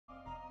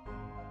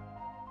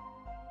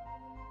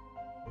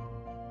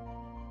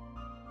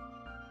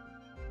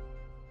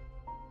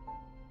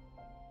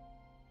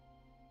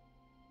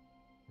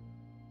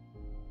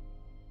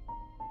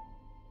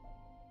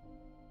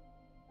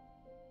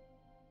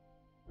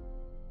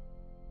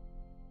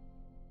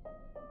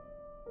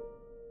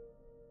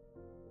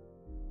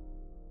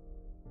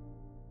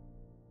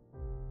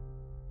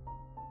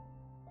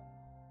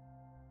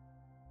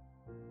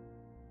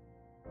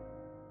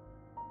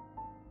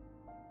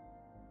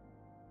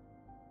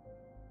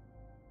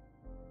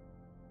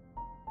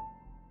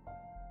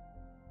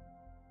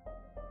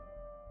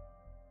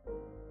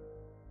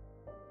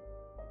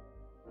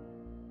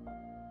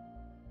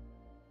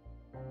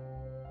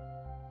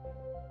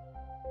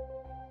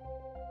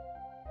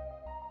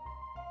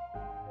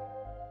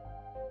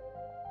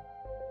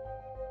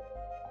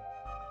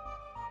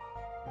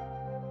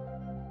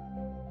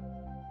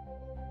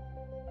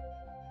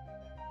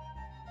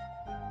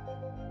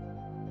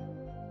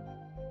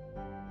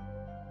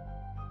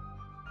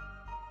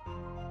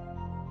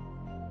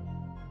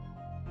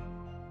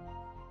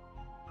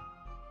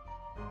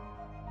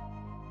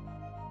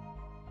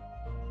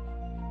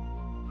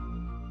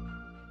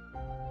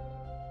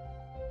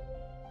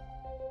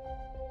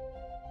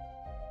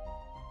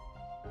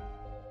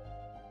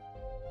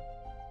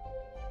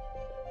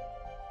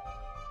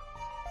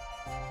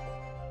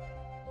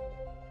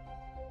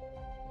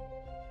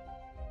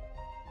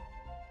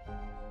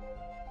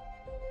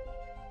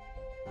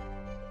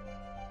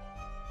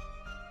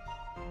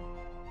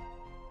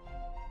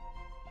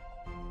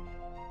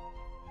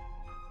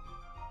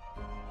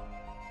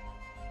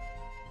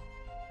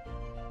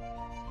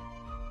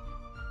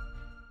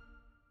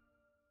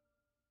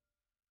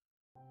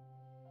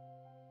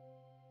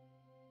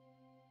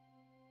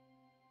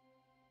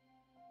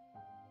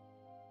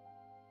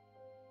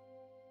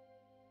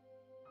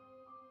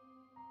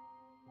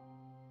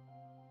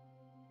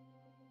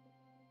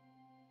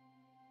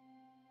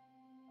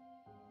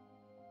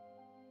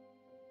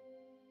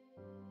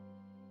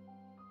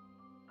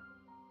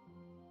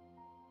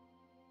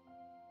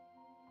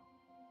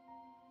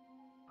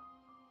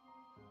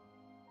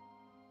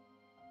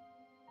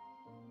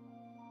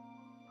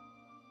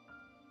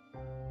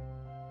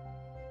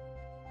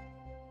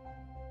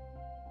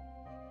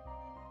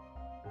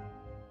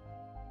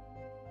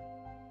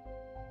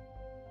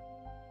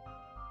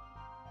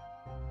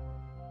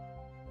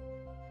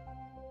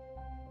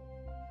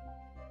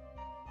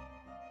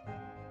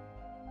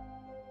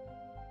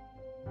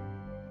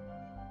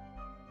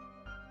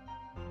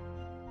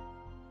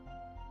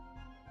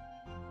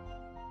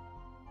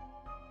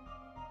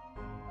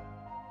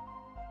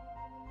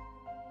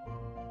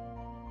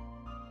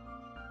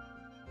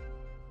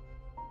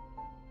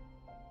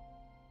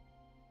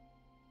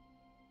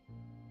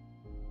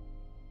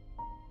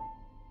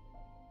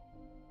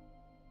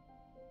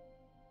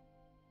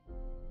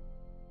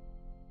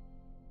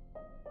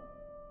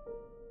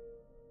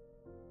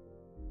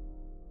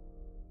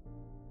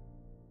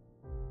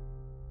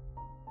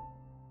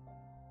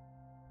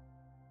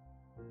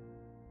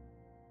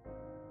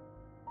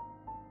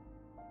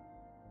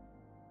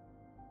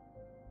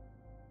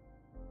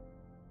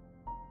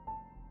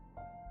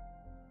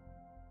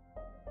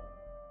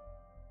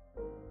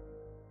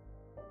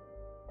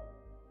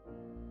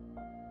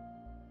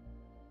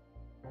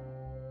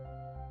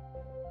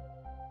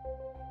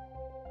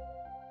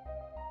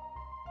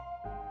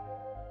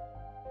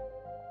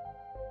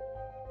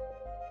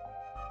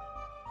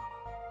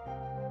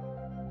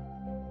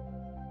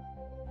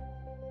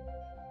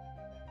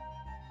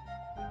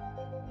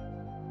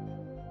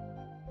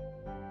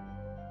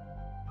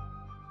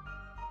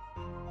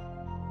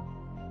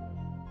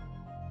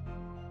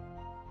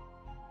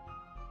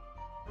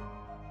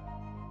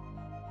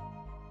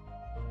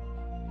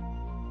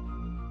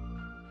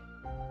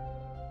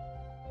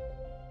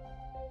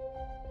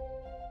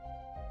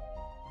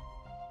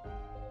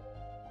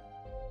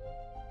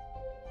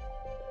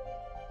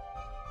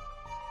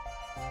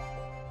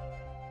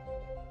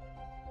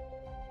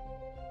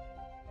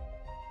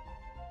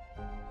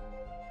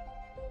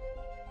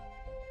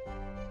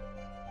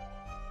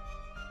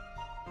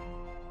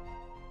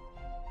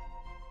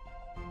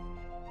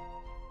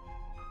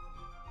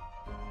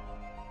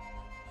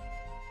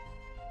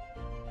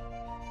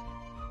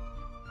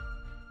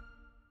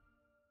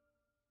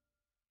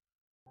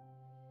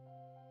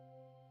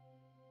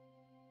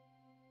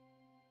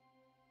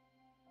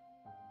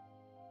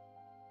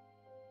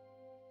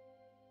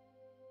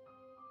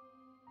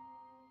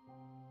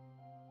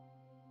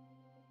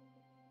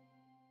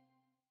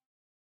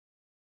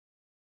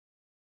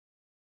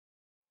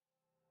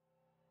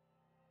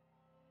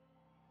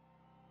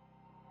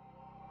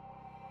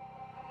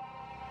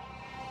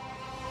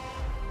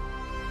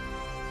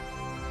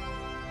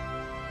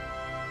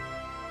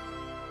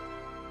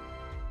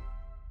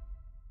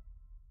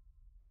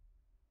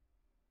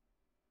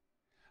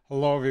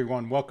Hello,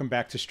 everyone. Welcome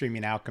back to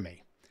Streaming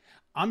Alchemy.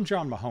 I'm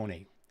John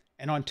Mahoney,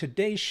 and on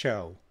today's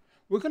show,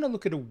 we're going to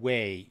look at a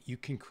way you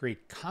can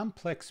create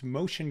complex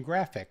motion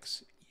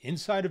graphics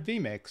inside of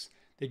vMIX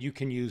that you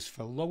can use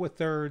for lower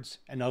thirds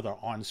and other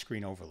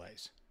on-screen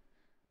overlays.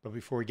 But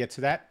before we get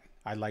to that,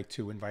 I'd like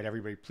to invite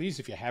everybody, please,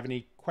 if you have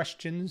any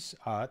questions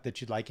that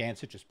you'd like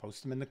answered, just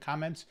post them in the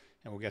comments,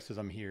 and we'll get to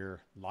them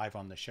here live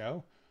on the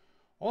show.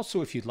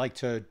 Also, if you'd like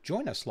to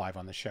join us live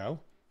on the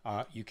show,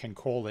 you can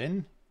call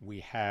in.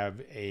 We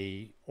have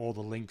all the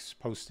links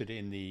posted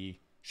in the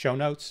show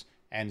notes,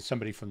 and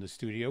somebody from the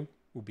studio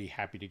will be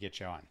happy to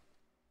get you on.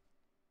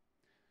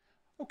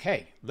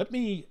 Okay, let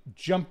me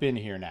jump in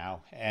here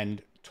now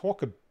and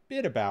talk a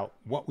bit about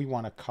what we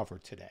want to cover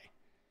today.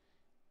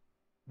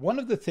 One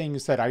of the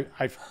things that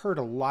I've heard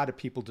a lot of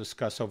people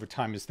discuss over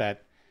time is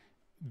that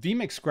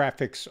vMIX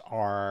graphics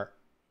are,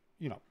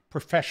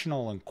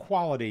 professional and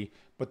quality,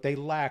 but they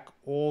lack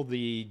all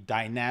the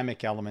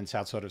dynamic elements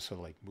outside of sort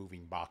of like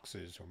moving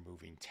boxes or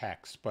moving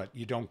text, but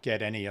you don't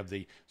get any of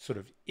the sort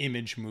of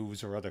image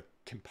moves or other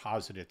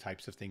composited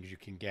types of things you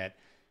can get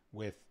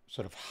with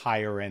sort of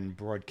higher end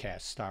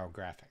broadcast style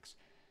graphics.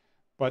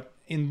 But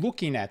in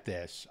looking at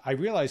this, I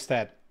realized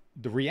that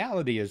the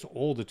reality is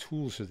all the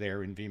tools are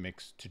there in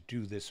vMIX to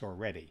do this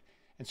already.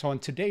 And so on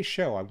today's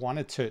show, I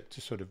wanted to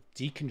sort of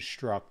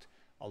deconstruct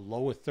a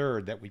lower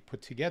third that we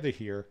put together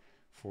here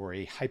for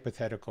a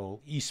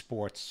hypothetical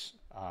esports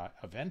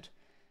event,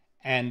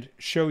 and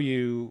show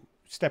you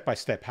step by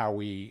step how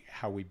we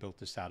built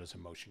this out as a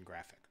motion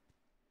graphic.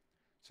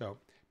 So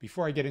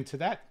before I get into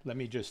that, let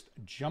me just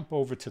jump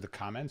over to the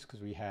comments because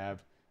we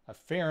have a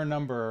fair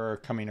number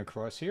coming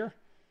across here.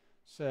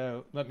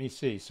 So let me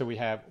see. So we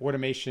have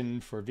automation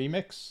for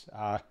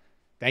vMIX.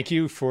 Thank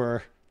you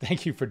for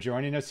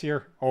joining us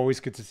here. Always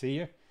good to see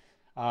you.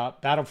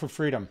 Battle for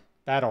Freedom.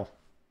 Battle.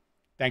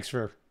 Thanks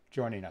for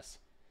joining us.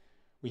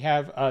 We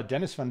have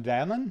Dennis van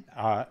Dalen.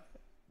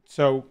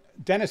 So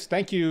Dennis,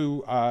 thank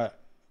you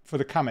for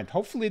the comment.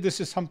 Hopefully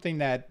this is something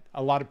that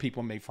a lot of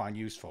people may find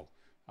useful.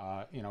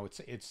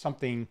 It's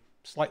something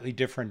slightly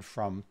different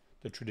from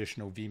the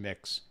traditional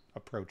vMIX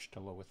approach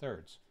to lower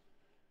thirds.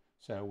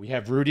 So we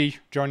have Rudy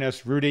join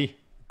us. Rudy,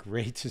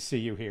 great to see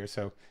you here.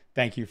 So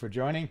thank you for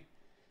joining.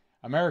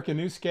 American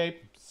Newscape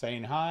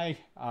saying hi.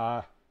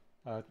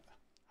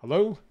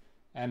 Hello.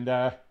 And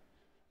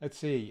let's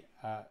see.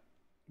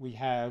 We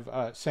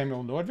have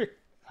Samuel Nordvik.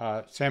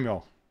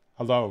 Samuel,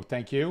 hello,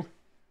 thank you.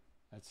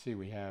 Let's see,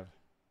 we have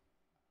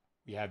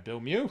Bill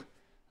Mew.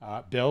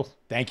 Bill,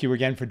 thank you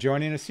again for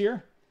joining us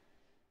here.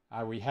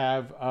 We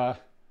have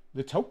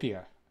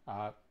Litopia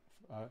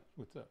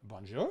with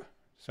bonjour.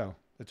 So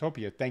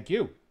Litopia, thank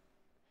you.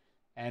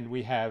 And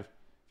we have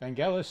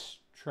Vangelis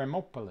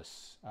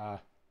Tremopoulos.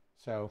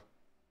 So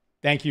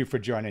thank you for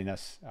joining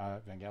us,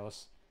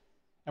 Vangelis.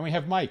 And we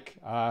have Mike.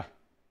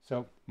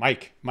 So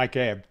Mike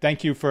Abe,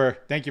 thank you for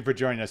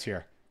joining us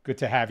here. Good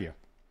to have you.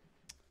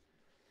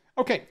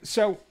 Okay,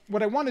 so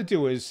what I want to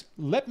do is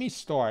let me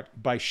start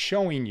by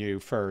showing you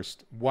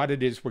first what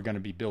it is we're going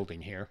to be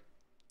building here,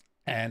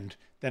 and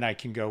then I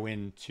can go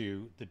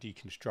into the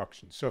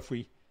deconstruction. So if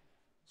we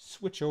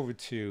switch over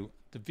to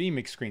the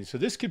vMIX screen, so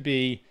this could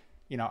be,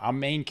 our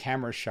main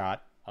camera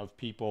shot of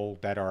people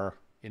that are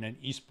in an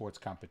esports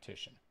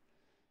competition.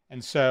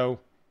 And so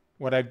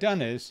what I've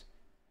done is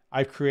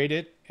I've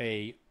created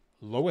a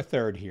lower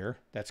third here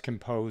that's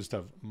composed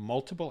of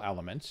multiple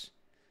elements.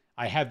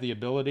 I have the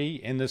ability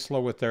in this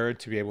lower third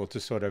to be able to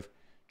sort of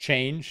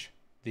change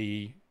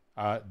the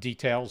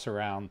details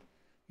around,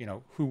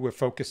 who we're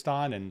focused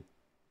on and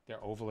their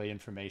overlay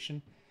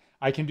information.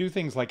 I can do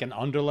things like an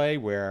underlay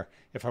where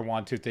if I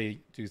want to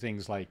do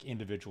things like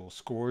individual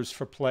scores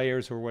for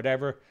players or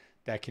whatever,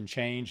 that can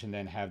change and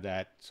then have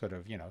that sort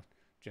of,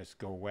 just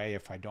go away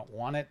if I don't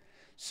want it.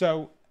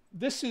 So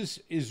this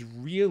is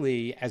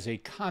really, as a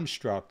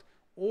construct,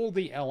 all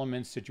the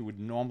elements that you would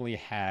normally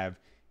have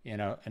in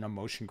a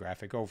motion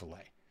graphic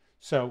overlay.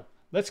 So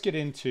let's get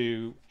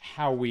into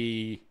how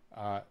we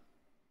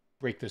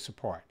break this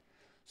apart.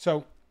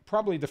 So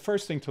probably the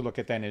first thing to look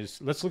at then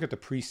is, let's look at the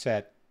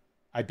preset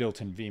I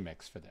built in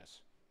vMIX for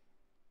this.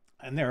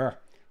 And there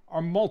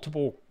are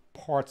multiple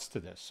parts to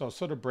this. So I'll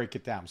sort of break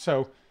it down.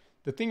 So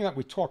the thing that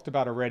we talked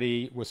about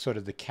already was sort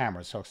of the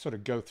camera. So I'll sort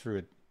of go through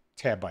it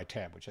tab by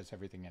tab, which has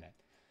everything in it.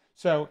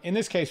 So in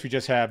this case, we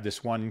just have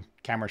this one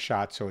camera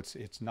shot, so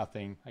it's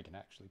nothing. I can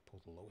actually pull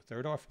the lower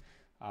third off.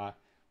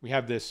 We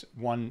have this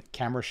one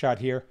camera shot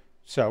here.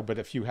 So, but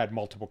if you had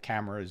multiple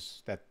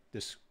cameras, that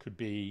this could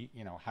be,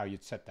 how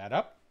you'd set that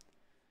up.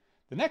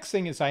 The next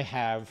thing is I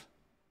have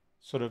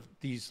sort of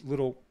these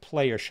little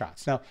player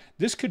shots. Now,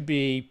 this could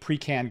be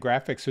pre-canned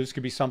graphics. So this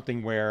could be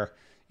something where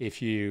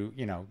if you,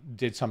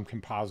 did some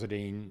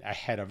compositing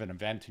ahead of an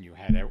event and you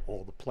had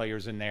all the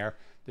players in there,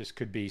 this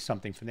could be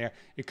something from there.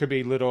 It could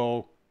be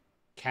little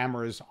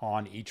cameras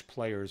on each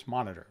player's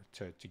monitor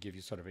to give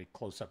you sort of a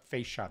close-up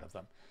face shot of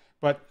them.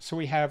 But so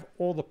we have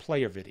all the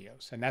player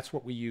videos, and that's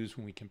what we use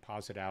when we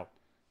composite out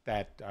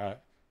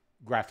that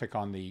graphic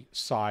on the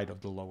side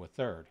of the lower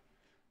third.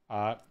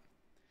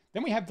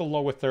 Then we have the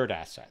lower third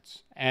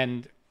assets.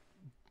 And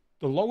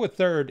the lower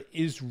third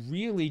is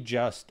really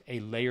just a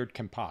layered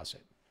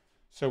composite.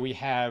 So we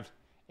have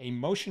a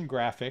motion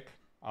graphic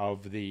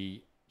of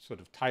the sort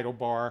of title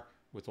bar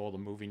with all the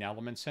moving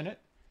elements in it.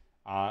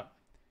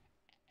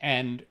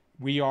 And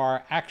we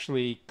are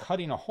actually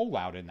cutting a hole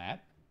out in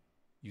that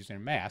using a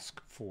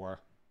mask for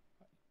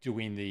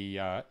doing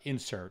the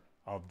insert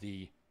of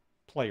the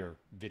player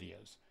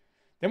videos.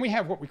 Then we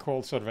have what we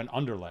call sort of an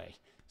underlay.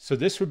 So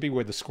this would be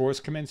where the scores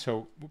come in.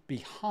 So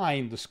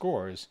behind the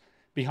scores,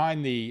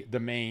 behind the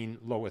main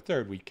lower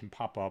third, we can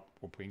pop up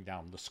or bring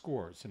down the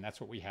scores. And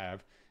that's what we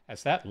have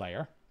as that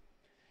layer.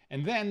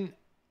 And then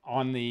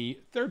on the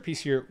third piece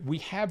here, we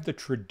have the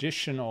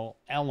traditional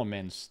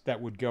elements that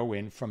would go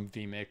in from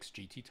vMIX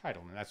GT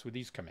title. And that's where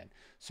these come in.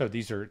 So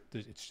these are,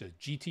 it's a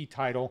GT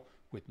title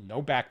with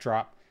no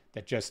backdrop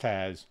that just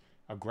has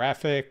a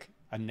graphic,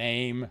 a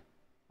name,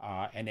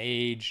 an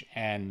age,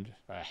 and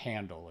a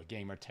handle, a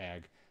gamer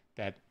tag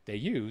that they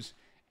use.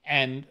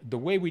 And the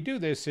way we do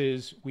this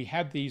is we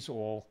have these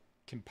all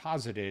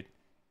composited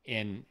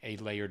in a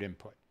layered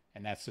input.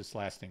 And that's this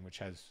last thing, which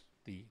has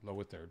the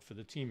lower third for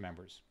the team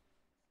members.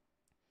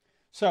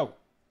 So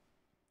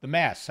the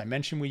masks, I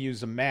mentioned we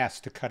use a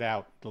mask to cut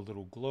out the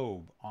little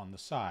globe on the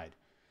side.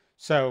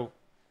 So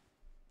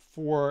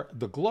for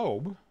the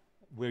globe,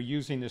 we're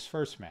using this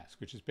first mask,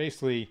 which is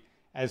basically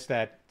as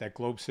that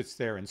globe sits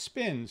there and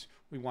spins,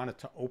 we want it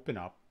to open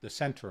up the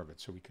center of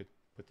it so we could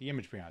put the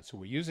image behind it. So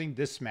we're using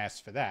this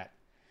mask for that.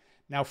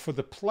 Now for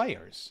the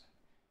players,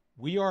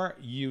 we are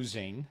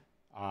using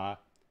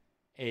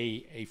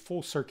a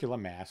full circular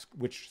mask,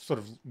 which sort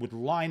of would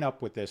line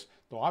up with this,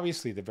 though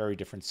obviously they're very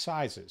different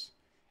sizes.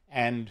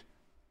 And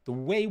the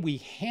way we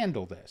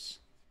handle this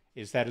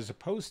is that as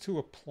opposed to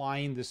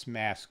applying this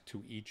mask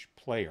to each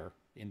player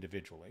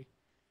individually,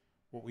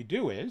 what we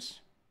do is,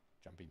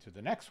 jumping to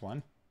the next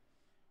one,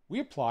 we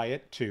apply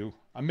it to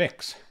a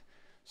mix.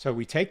 So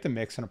we take the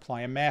mix and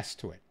apply a mask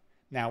to it.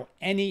 Now,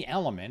 any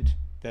element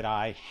that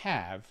I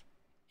have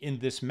in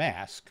this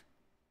mask,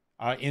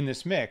 in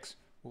this mix,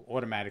 will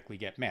automatically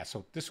get masked.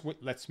 So this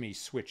lets me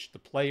switch the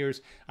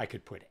players. I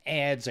could put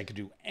ads. I could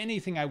do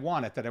anything I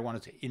wanted that I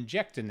wanted to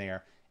inject in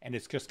there, and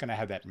it's just going to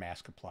have that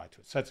mask applied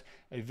to it. So it's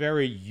a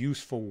very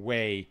useful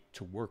way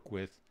to work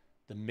with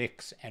the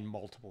mix and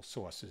multiple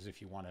sources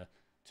if you want to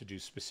do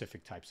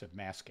specific types of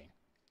masking.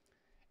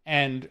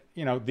 And,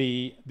 you know,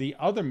 the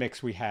other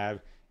mix we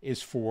have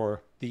is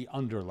for the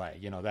underlay,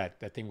 you know,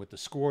 that thing with the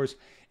scores.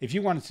 If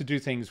you wanted to do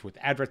things with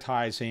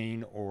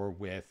advertising or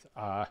with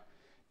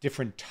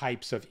different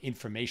types of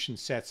information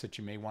sets that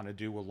you may want to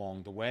do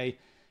along the way,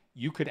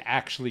 you could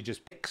actually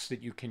just mix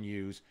that you can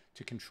use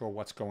to control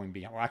what's going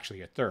behind, well,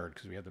 actually a third,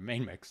 because we have the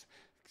main mix,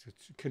 to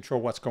control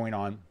what's going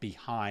on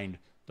behind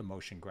the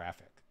motion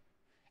graphic.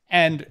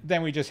 And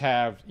then we just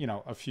have, you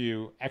know, a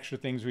few extra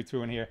things we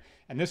threw in here.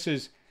 And this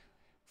is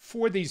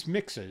for these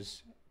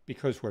mixes,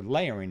 because we're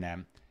layering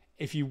them.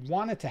 If you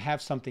wanted to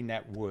have something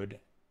that would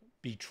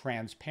be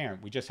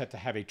transparent, we just have to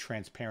have a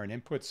transparent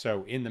input.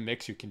 So in the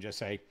mix, you can just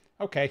say,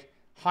 okay,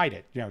 hide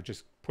it, you know,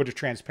 just put a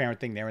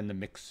transparent thing there and the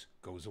mix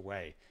goes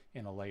away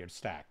in a layered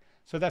stack.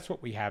 So that's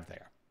what we have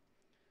there.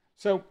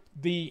 So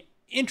the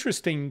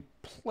interesting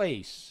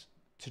place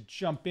to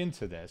jump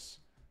into this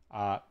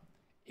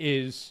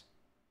is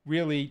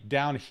really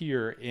down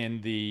here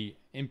in the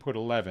input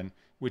 11,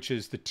 which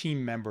is the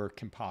team member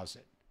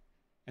composite.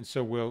 And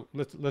so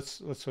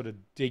let's sort of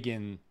dig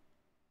in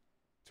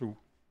through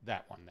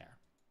that one there.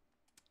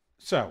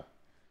 So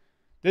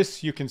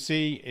this, you can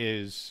see,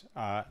 is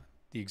the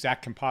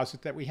exact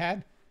composite that we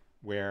had,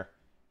 where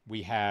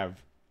we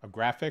have a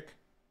graphic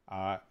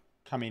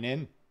coming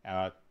in,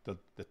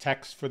 the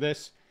text for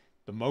this,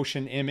 the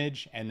motion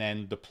image, and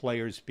then the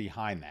players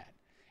behind that.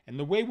 And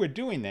the way we're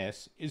doing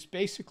this is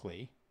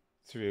basically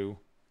through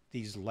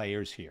these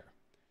layers here.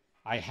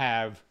 I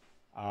have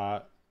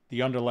the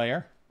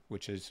underlayer,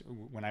 which is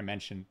when I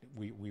mentioned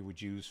we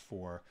would use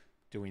for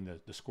doing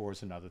the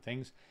scores and other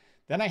things.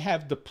 Then I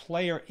have the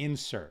player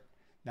insert.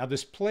 Now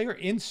this player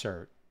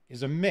insert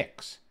is a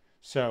mix.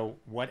 So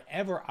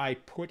whatever I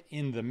put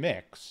in the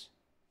mix,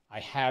 I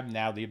have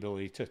now the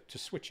ability to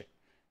switch it.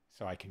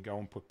 So I can go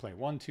and put player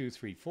 1, 2,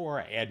 3,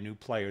 4, add new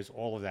players,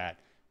 all of that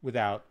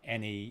without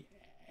any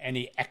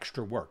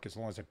extra work. As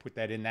long as I put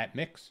that in that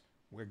mix,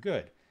 we're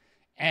good.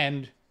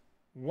 And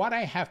what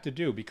I have to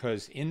do,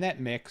 because in that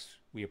mix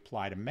we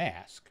applied a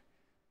mask,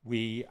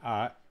 we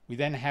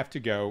then have to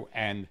go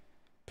and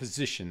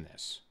position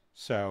this.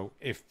 So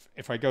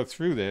if I go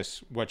through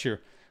this, what you're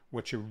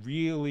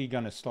really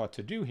going to start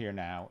to do here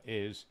now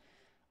is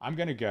I'm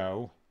going to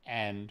go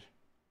and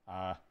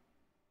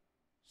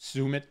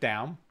zoom it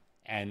down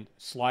and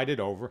slide it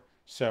over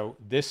so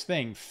this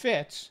thing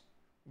fits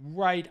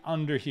right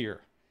under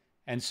here.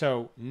 And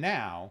so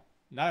now,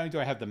 not only do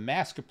I have the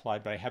mask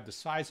applied, but I have the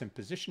size and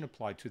position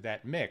applied to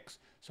that mix.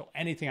 So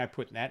anything I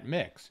put in that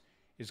mix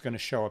is going to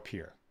show up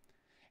here.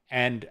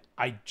 And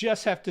I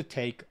just have to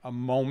take a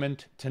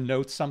moment to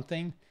note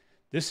something.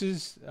 This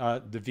is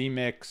the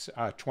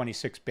vMIX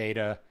 26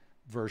 beta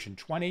version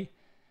 20.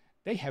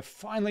 they have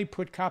finally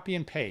put copy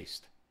and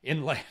paste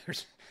in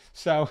layers.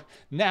 So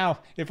now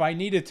if I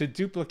needed to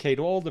duplicate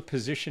all the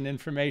position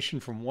information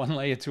from one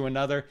layer to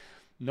another,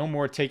 no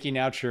more taking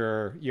out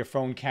your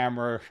phone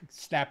camera,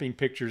 snapping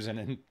pictures and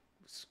then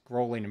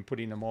scrolling and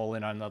putting them all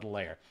in on another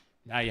layer.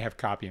 Now you have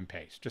copy and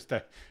paste. Just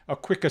a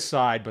quick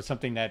aside, but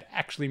something that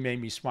actually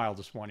made me smile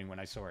this morning when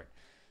I saw it.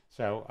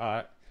 So,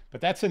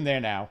 but that's in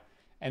there now.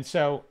 And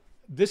so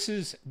this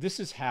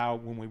is how,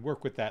 when we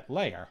work with that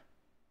layer,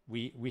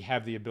 we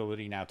have the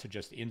ability now to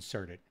just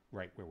insert it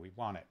right where we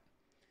want it.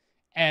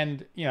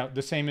 And, you know,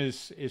 the same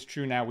is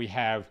true now. We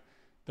have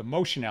the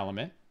motion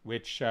element,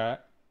 which,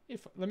 let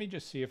me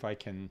just see if I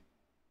can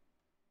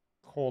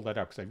call that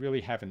up, because I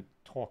really haven't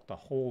talked a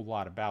whole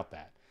lot about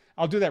that.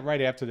 I'll do that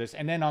right after this.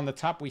 And then on the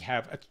top, we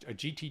have a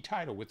GT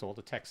title with all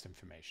the text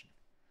information.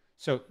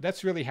 So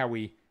that's really how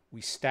we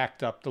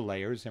stacked up the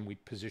layers and we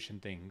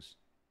positioned things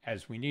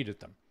as we needed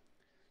them.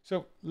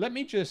 So let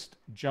me just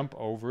jump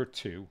over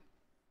to,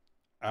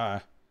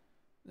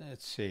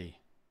 let's see,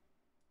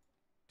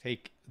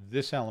 take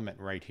this element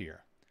right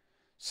here.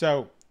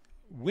 So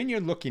when you're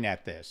looking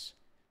at this,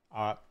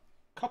 a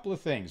couple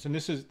of things,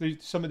 and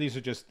some of these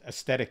are just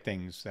aesthetic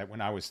things that when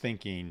I was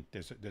thinking,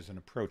 there's an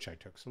approach I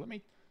took. So let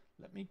me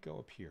go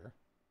up here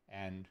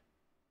and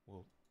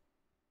we'll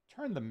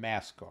turn the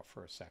mask off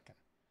for a second.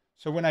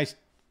 So when I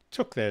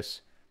took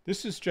this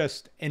is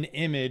just an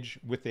image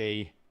with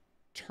a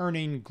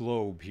turning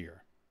globe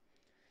here.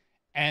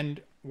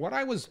 And what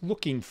I was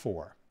looking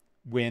for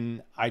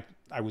when I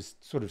was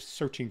sort of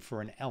searching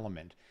for an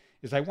element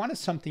is I wanted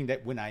something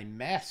that when I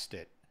masked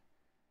it,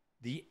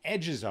 the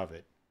edges of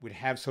it would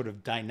have sort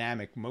of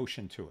dynamic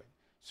motion to it.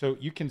 So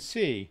you can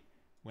see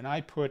when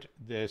I put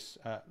this,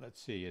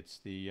 let's see, it's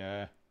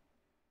the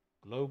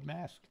globe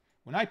mask.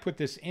 When I put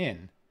this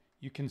in,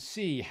 you can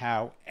see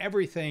how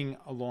everything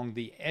along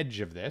the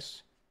edge of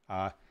this,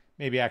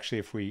 maybe actually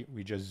if we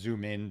just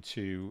zoom in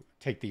to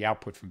take the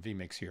output from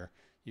vMIX here,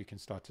 you can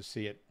start to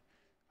see it.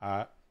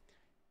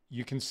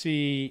 You can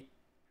see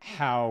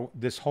how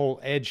this whole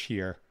edge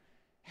here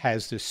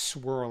has this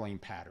swirling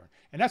pattern.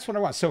 And that's what I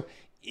want. So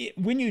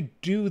when you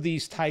do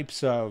these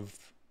types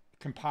of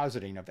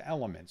compositing of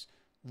elements,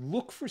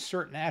 look for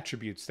certain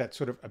attributes that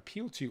sort of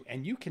appeal to you,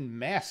 and you can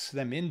mask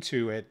them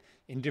into it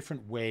in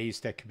different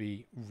ways that could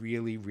be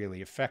really,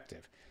 really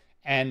effective.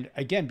 And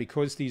again,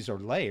 because these are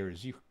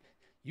layers,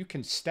 you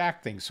can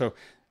stack things. So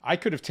I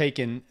could have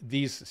taken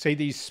these, say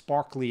these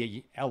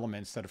sparkly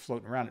elements that are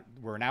floating around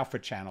were an alpha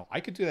channel. I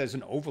could do that as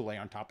an overlay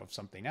on top of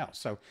something else.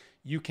 So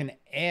you can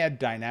add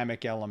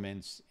dynamic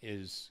elements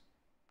as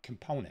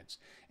components.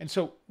 And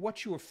so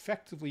what you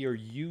effectively are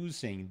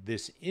using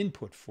this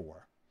input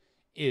for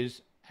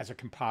is as a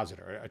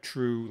compositor, a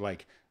true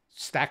like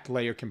stacked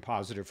layer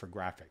compositor for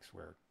graphics,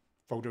 where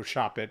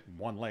Photoshop it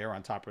one layer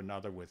on top of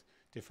another with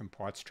different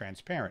parts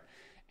transparent.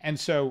 And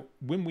so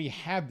when we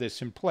have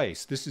this in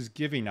place, this is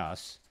giving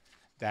us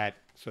that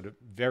sort of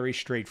very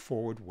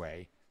straightforward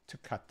way to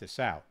cut this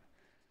out.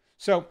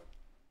 So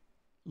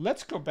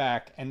let's go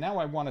back, and now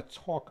I want to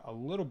talk a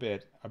little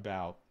bit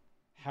about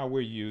how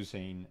we're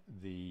using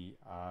the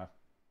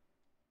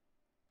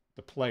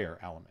player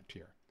element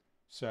here.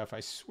 So if I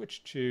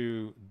switch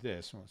to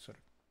this, we'll sort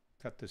of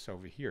cut this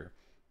over here.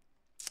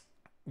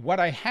 What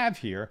I have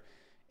here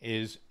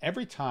is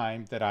every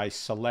time that I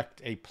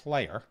select a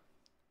player,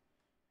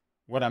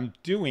 what I'm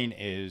doing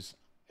is,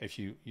 if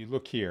you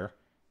look here,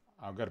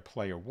 I'll go to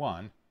player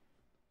 1.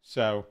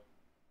 So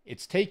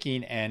it's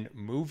taking and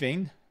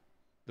moving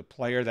the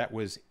player that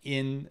was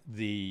in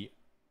the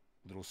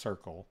little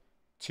circle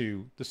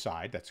to the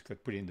side. That's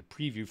putting the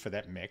preview for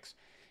that mix.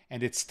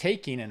 And it's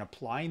taking and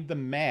applying the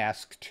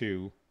mask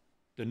to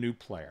the new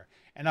player.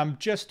 And I'm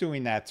just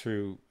doing that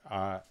through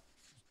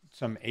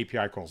some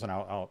API calls, and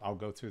I'll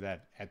go through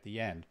that at the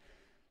end.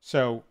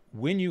 So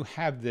when you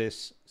have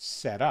this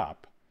set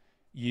up,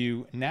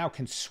 you now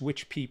can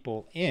switch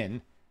people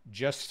in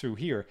just through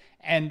here.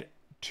 And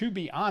to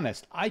be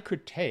honest, I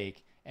could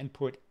take and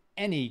put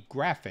any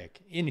graphic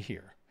in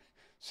here.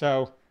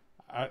 So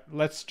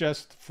let's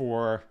just,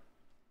 for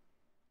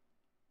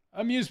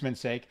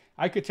amusement's sake,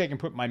 I could take and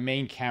put my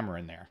main camera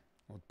in there.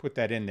 We'll put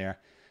that in there.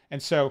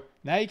 And so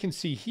now you can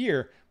see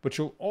here, but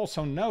you'll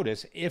also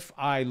notice if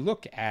I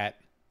look at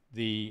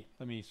the,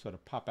 let me sort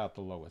of pop out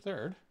the lower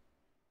third.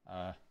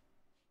 Oh,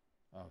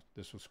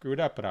 this will screw it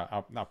up, but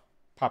I'll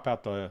pop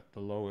out the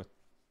lower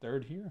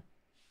third here.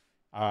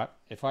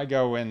 If I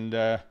go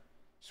and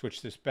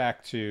switch this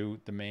back to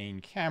the main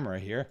camera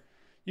here,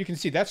 you can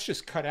see that's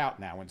just cut out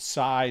now and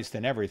sized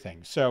and everything.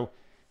 So,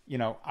 you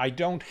know, I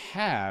don't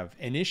have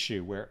an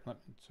issue where, let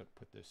me sort of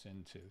put this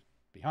into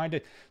behind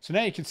it. So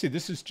now you can see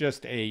this is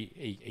just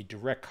a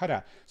direct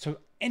cutout. So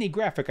any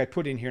graphic I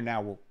put in here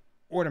now will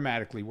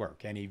automatically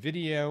work. Any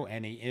video,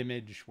 any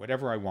image,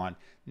 whatever I want,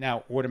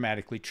 now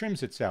automatically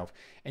trims itself.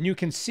 And you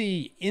can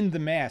see in the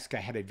mask, I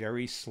had a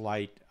very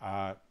slight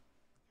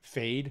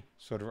fade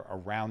sort of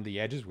around the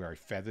edges where I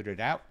feathered it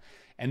out.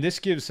 And this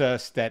gives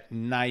us that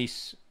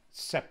nice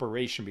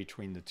separation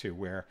between the two,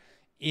 where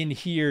in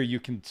here you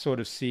can sort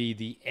of see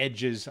the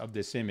edges of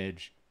this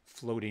image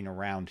floating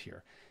around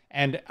here.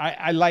 And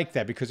I like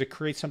that because it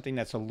creates something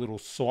that's a little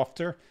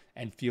softer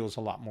and feels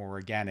a lot more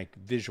organic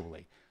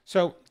visually.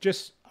 So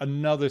just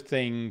another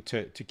thing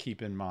to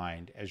keep in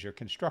mind as you're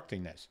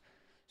constructing this.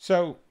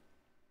 So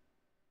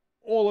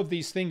all of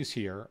these things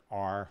here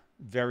are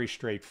very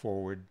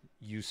straightforward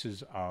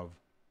uses of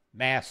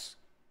mask,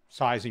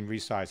 sizing,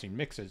 resizing,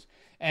 mixes.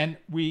 And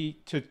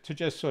to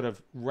just sort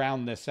of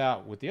round this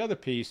out with the other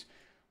piece,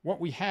 what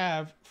we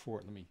have for,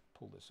 let me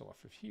pull this off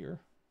of here.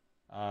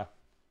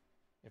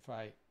 If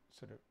I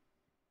sort of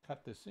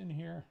cut this in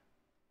here,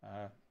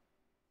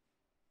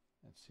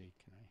 let's see,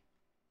 can I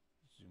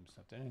zoom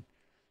something in?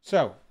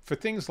 So for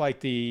things like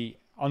the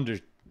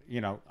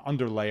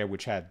underlayer,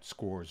 which had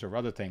scores or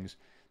other things,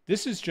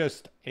 this is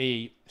just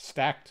a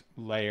stacked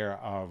layer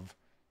of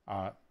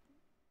a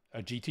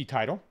GT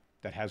title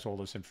that has all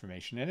this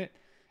information in it,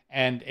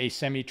 and a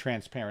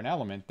semi-transparent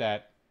element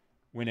that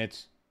when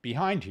it's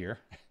behind here,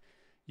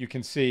 you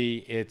can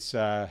see it's,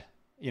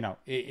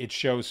 it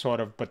shows sort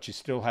of, but you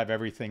still have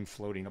everything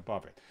floating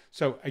above it.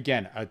 So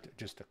again,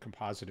 just a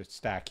composite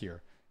stack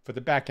here for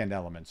the backend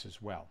elements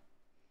as well.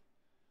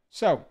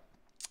 So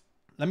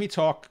let me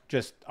talk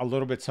just a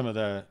little bit some of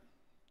the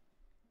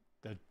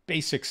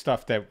basic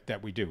stuff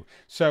that we do.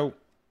 So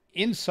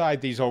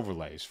inside these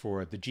overlays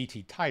for the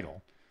GT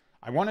title,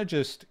 I want to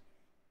just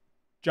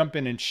jump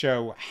in and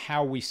show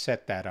how we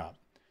set that up.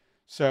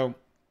 So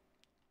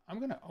I'm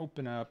going to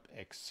open up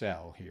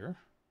Excel here.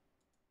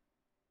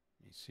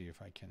 Let me see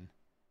if I can,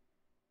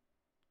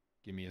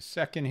 give me a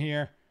second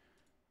here.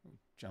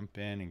 Jump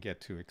in and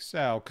get to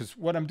Excel, because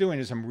what I'm doing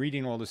is I'm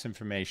reading all this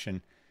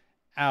information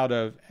out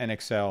of an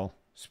Excel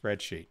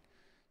spreadsheet.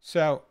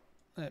 So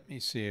let me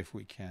see if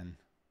we can,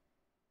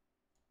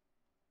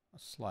 I'll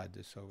slide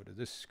this over to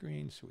this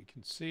screen so we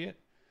can see it.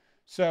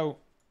 So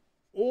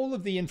all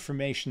of the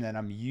information that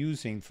I'm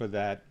using for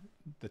that,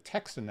 the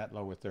text in that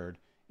lower third,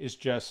 is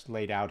just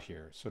laid out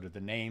here. Sort of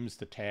the names,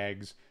 the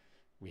tags,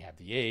 we have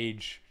the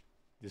age.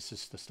 This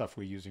is the stuff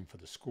we're using for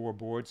the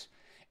scoreboards.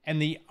 And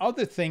the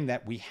other thing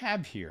that we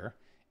have here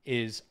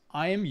is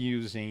I am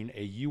using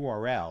a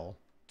URL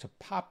to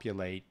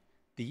populate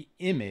the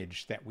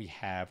image that we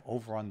have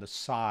over on the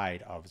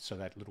side of, so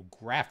that little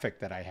graphic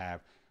that I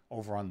have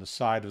over on the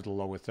side of the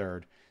lower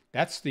third,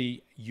 that's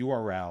the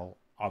URL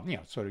of,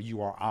 sort of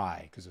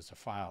URI, because it's a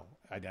file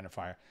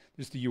identifier.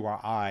 This is the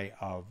URI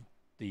of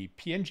the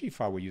PNG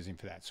file we're using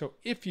for that. So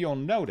if you'll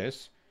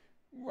notice,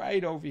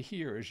 right over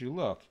here as you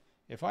look,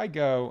 if I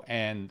go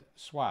and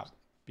swap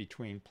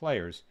between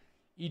players,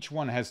 each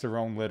one has their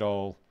own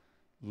little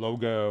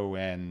logo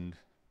and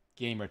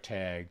gamer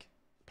tag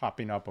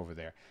popping up over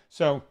there.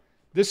 So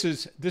this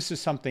is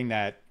something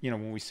that,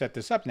 when we set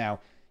this up now,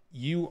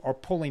 you are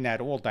pulling that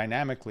all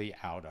dynamically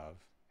out of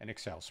an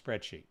Excel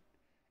spreadsheet.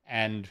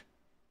 And,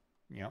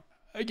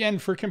 again,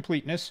 for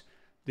completeness,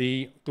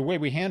 the way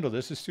we handle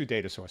this is through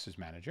Data Sources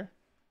Manager.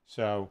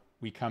 So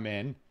we come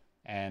in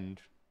and,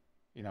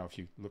 if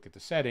you look at the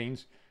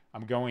settings,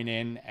 I'm going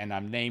in and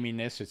I'm naming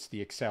this. It's the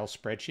Excel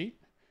spreadsheet.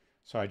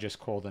 So I just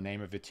call the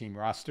name of it team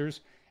rosters.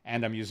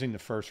 And I'm using the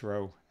first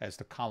row as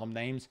the column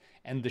names.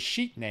 And the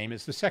sheet name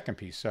is the second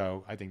piece.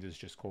 So I think this is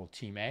just called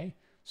Team A.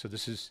 So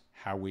this is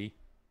how we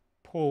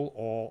pull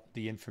all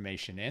the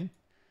information in.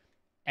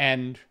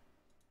 And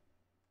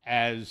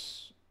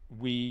as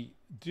we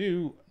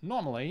do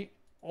normally,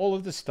 all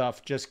of the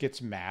stuff just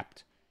gets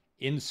mapped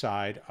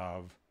inside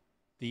of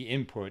the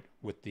input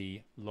with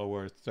the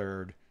lower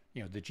third,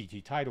 the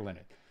GT title in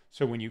it.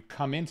 So when you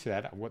come into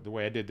that, the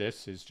way I did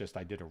this is just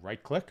I did a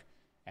right click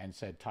and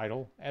said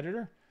title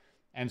editor.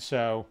 And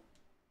so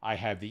I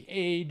have the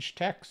age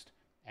text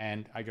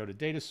and I go to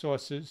data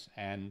sources.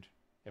 And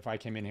if I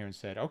came in here and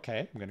said, okay,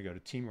 I'm going to go to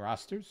team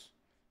rosters,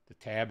 the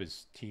tab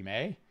is team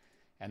A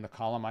and the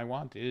column I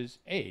want is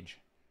age.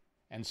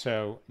 And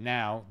so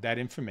now that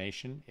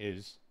information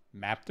is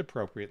mapped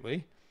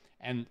appropriately.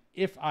 And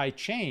if I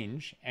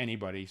change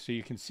anybody, so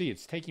you can see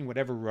it's taking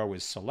whatever row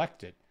is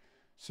selected.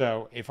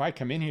 So if I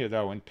come in here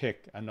though and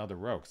pick another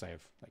row, because I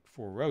have like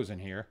 4 rows in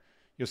here,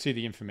 you'll see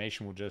the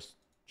information will just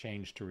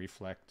change to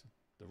reflect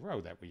the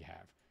row that we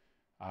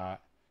have.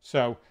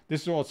 So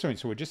this is all it's doing.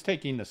 So we're just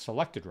taking the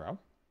selected row,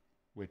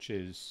 which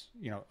is,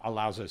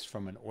 allows us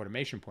from an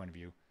automation point of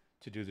view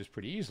to do this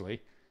pretty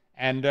easily.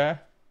 And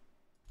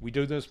we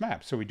do those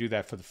maps. So we do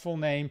that for the full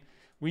name.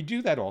 We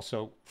do that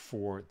also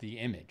for the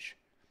image.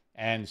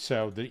 And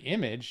so the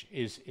image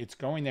is, it's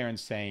going there and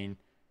saying,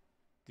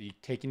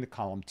 taking the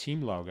column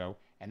team logo,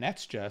 and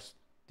that's just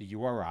the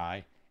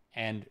URI.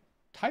 And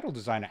Title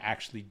Designer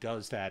actually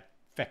does that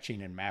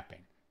fetching and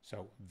mapping.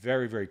 So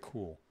very, very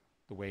cool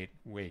the way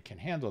it can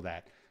handle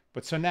that.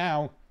 But so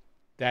now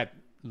that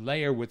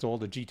layer with all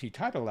the GT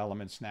title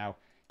elements now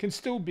can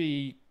still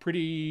be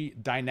pretty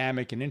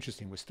dynamic and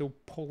interesting. We're still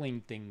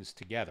pulling things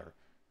together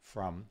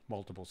from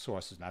multiple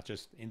sources, not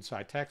just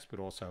inside text, but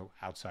also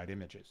outside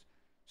images.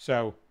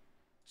 So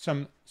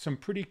some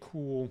pretty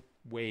cool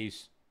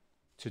ways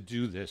to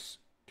do this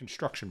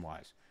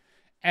construction-wise.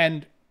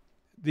 And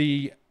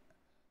the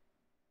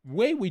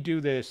way we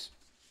do this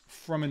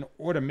from an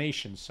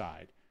automation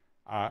side,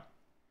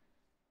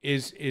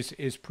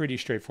 is pretty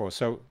straightforward.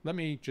 So let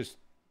me just,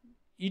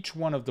 each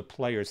one of the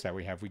players that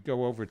we have, we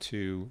go over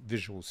to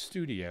Visual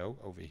Studio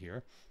over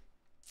here.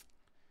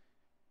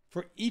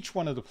 For each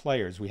one of the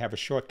players, we have a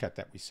shortcut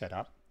that we set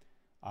up,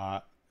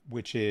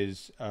 which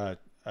is a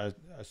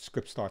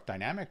script start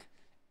dynamic,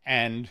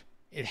 and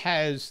it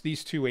has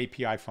these two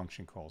API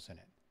function calls in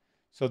it.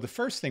 So the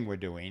first thing we're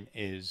doing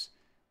is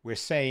we're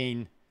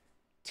saying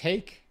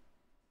take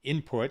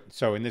input.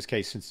 So in this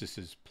case, since this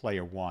is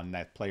player 1,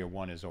 that player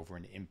 1 is over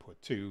in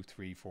input 2,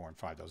 3, 4, and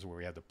 5. Those are where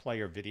we have the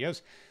player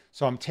videos.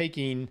 So I'm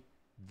taking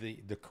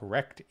the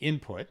correct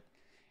input,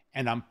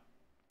 and I'm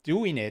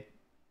doing it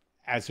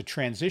as a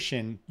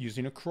transition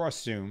using a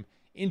cross zoom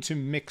into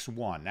mix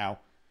 1. Now,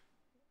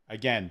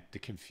 again, the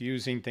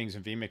confusing things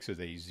in vMIX is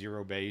a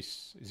 0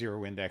 base,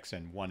 0 index,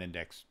 and 1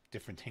 index,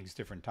 different things,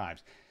 different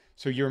times.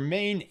 So your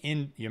main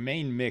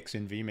mix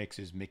in vMIX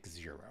is mix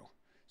 0.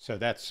 So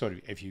that's sort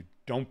of, if you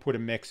don't put a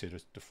mix, it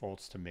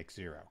defaults to mix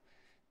 0.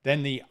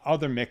 Then the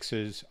other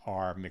mixes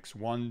are mix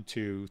 1,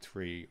 2,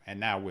 3, and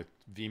now with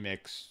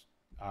vMIX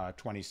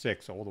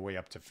 26 all the way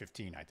up to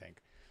 15, I think.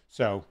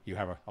 So you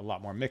have a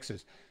lot more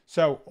mixes.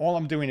 So all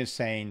I'm doing is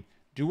saying,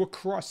 do a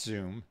cross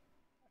zoom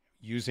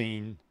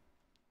using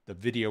the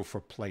video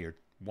for player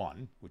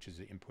 1, which is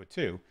the input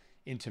 2,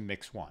 into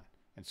mix 1.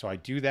 And so I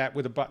do that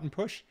with a button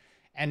push.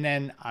 And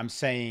then I'm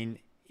saying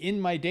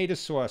in my data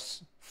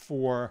source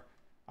for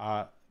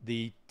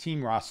the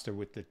team roster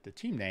with the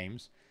team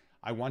names,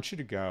 I want you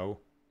to go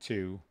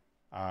to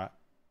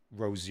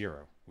row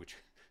 0, which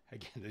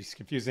again is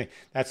confusing.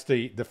 That's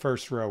the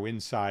first row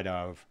inside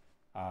of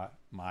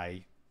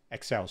my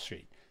Excel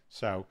sheet.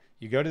 So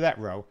you go to that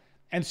row.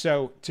 And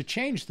so to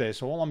change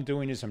this, all I'm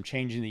doing is I'm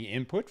changing the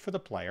input for the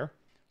player.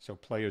 So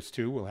players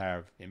 2 will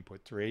have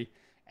input 3,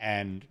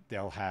 and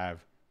they'll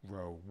have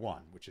row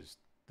 1, which is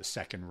the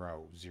second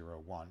row,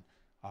 0, 1,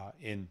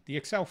 in the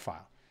Excel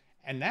file.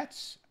 And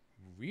that's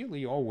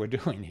really all we're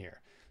doing here.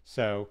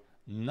 So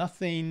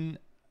nothing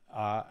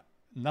out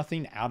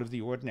of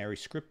the ordinary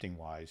scripting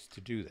wise to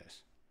do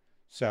this.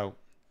 So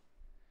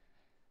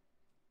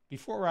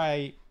before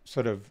I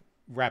sort of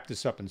wrap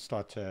this up and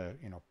start to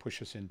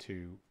push us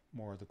into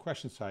more of the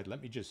question side,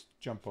 let me just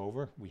jump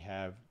over. We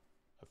have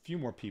a few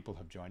more people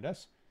have joined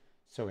us.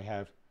 So we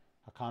have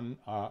Hakan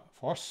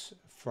Fors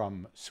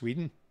from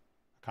Sweden.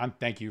 Hakan,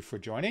 thank you for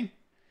joining.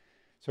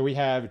 So we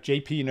have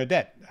JP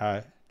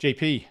Nadet.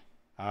 JP,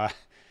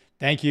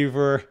 thank you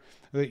for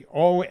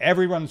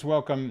everyone's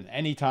welcome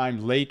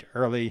anytime, late,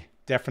 early.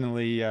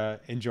 Definitely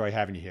enjoy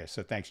having you here.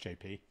 So thanks,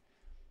 JP.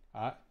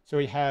 So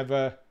we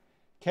have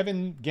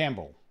Kevin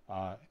Gamble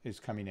is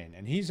coming in,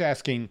 and he's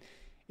asking,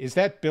 is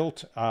that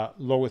built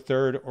lower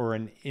third or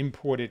an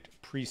imported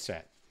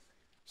preset?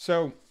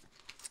 So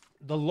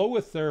the lower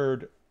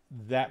third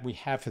that we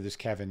have for this,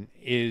 Kevin,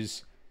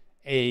 is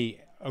a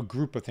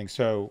group of things.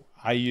 So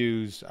I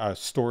use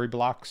story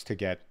blocks to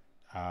get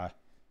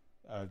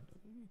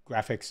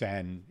graphics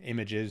and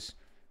images.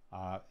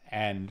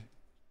 And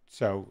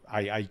so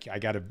I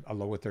got a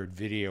lower third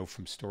video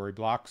from story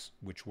blocks,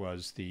 which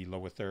was the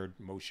lower third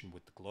motion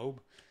with the globe.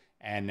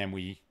 And then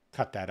we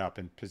cut that up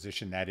and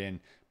position that in.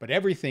 But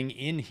everything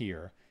in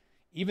here,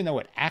 even though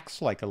it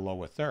acts like a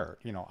lower third,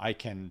 I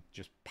can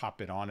just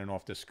pop it on and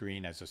off the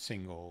screen as a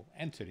single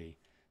entity.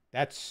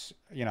 That's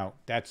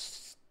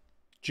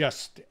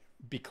just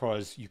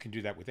because you can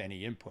do that with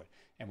any input.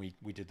 And we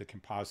did the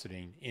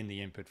compositing in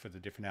the input for the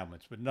different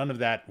elements, but none of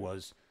that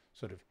was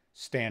sort of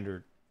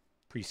standard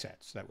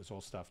presets. That was all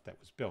stuff that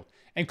was built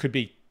and could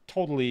be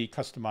totally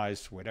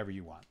customized for whatever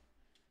you want.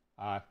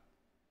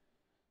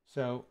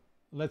 So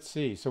let's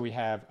see. So we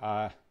have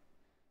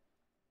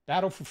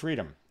Battle for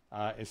Freedom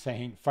is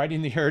saying,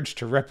 fighting the urge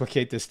to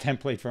replicate this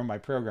template from my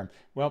program.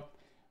 Well,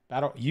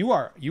 Battle, you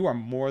are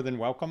more than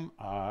welcome.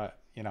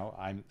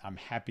 I'm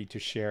happy to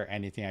share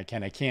anything I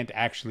can. I can't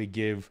actually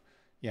give,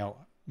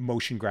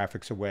 motion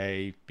graphics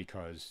away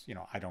because,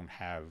 I don't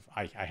have,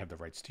 I have the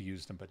rights to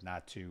use them, but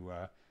not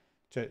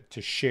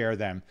to share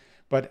them.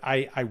 But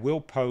I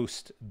will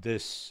post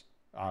this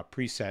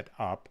preset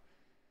up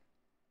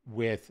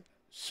with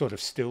sort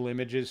of still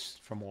images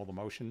from all the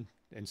motion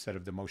instead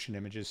of the motion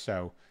images.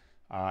 So,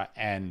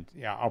 and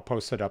yeah, I'll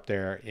post it up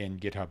there in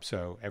GitHub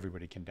so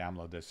everybody can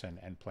download this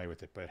and play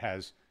with it. But it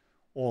has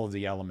all of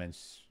the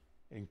elements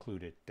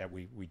included that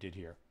we did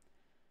here.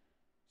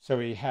 So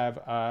we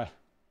have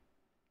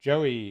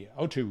Joey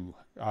Otu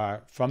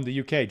from the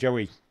UK.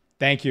 Joey,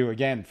 thank you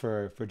again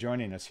for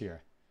joining us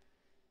here.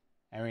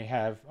 And we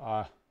have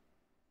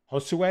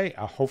Josue,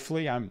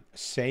 hopefully I'm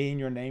saying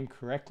your name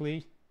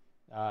correctly,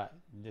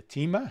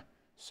 Natima.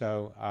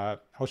 So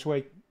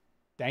Josue,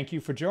 thank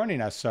you for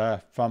joining us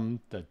from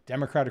the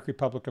Democratic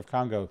Republic of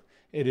Congo.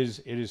 It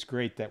is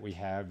great that we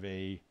have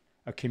a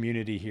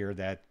community here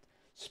that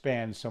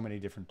spans so many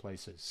different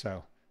places.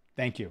 So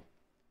thank you.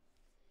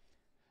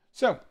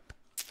 So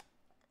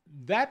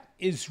that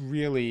is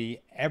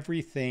really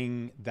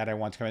everything that I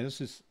want to cover.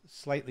 This is a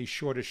slightly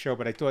shorter show,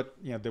 but I thought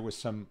there was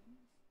some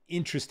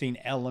interesting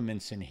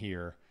elements in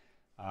here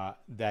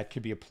that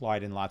could be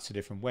applied in lots of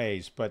different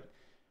ways. But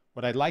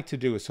what I'd like to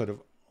do is sort of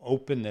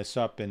open this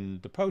up in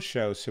the post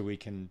show so we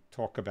can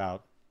talk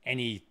about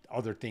any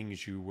other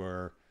things you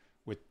were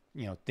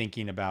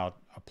thinking about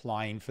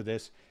applying for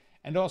this.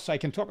 And also I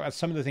can talk about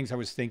some of the things I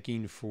was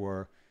thinking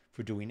for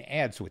doing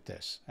ads with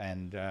this,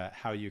 and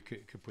how you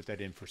could put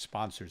that in for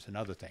sponsors and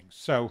other things.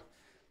 So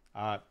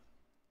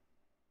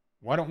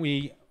why don't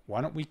we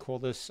call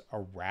this a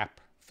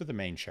wrap for the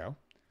main show?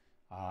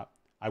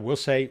 I will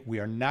say we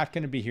are not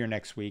going to be here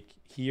next week.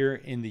 Here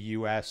in the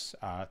US,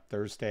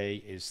 Thursday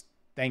is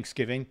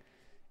Thanksgiving,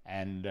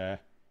 and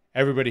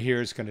everybody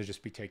here is going to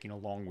just be taking a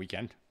long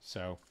weekend.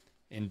 So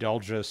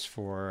indulge us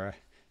for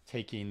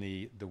taking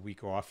the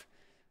week off.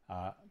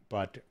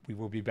 But we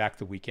will be back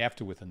the week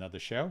after with another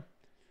show.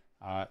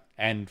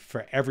 And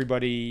for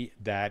everybody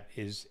that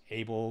is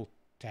able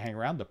to hang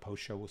around, the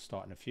post show will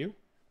start in a few.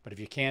 But if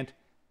you can't,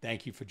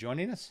 thank you for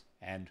joining us,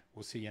 and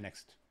we'll see you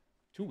next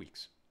 2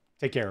 weeks.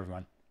 Take care,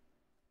 everyone.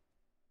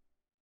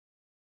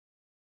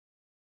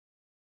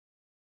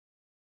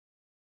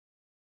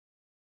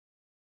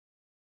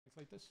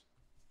 Like this.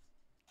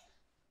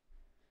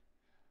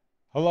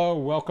 Hello,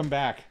 welcome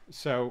back.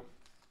 So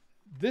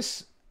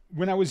this,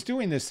 when I was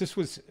doing this, this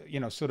was,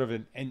 sort of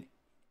an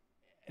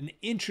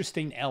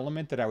interesting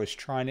element that I was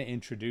trying to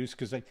introduce,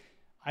 because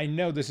I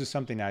know this is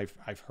something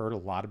I've heard a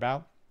lot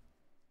about,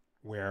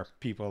 where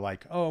people are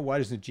like, oh, why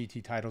doesn't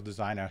GT title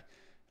designer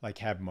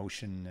have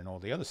motion and all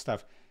the other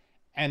stuff?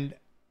 And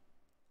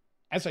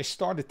as I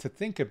started to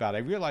think about it,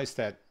 I realized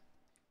that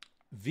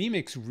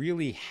vMIX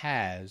really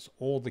has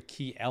all the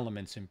key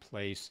elements in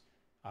place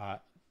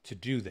to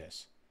do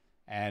this.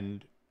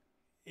 And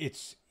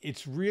it's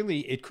really,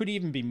 it could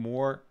even be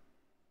more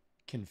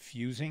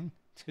confusing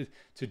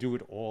to do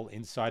it all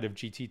inside of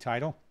GT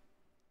title.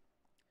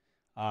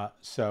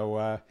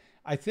 So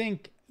I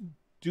think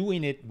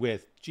doing it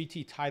with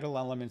GT title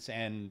elements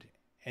and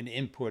an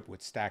input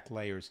with stacked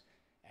layers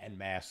and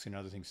masks and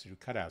other things to do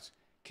cutouts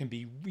can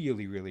be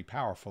really, really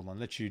powerful and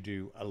let you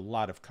do a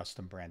lot of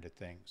custom branded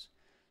things.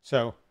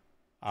 So,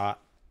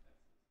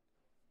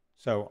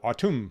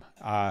 Autumn,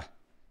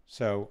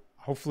 so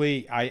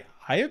hopefully I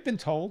have been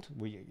told,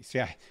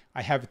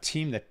 I have a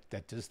team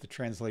that does the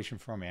translation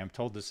for me. I'm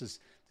told this is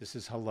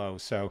hello.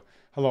 So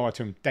hello,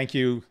 Autumn. Thank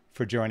you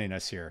for joining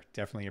us here.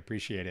 Definitely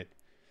appreciate it.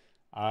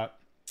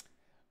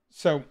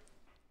 So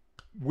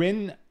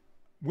when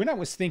I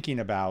was thinking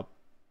about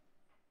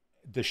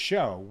the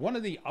show, one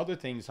of the other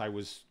things I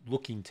was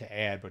looking to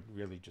add, but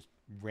really just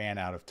ran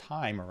out of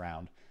time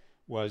around,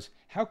 was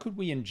how could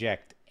we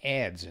inject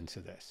ads into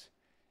this?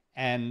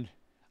 And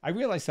I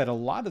realized that a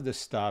lot of this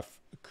stuff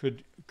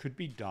could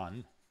be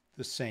done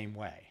the same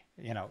way.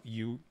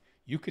 You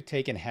could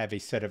take and have a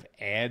set of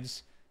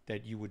ads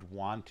that you would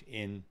want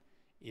in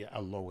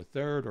a lower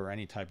third or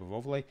any type of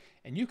overlay,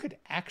 and you could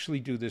actually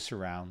do this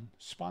around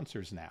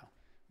sponsors now,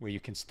 where you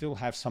can still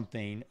have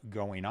something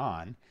going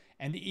on.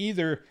 And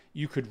either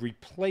you could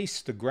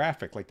replace the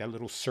graphic, like that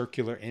little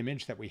circular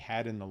image that we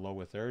had in the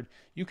lower third,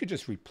 you could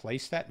just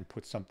replace that and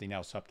put something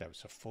else up that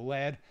was a full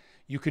ad.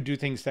 You could do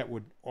things that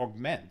would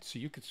augment. So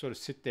you could sort of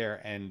sit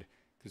there and,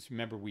 because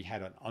remember we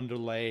had an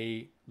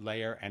underlay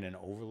layer and an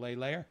overlay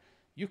layer.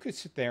 You could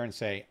sit there and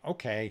say,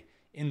 okay,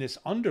 in this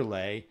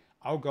underlay,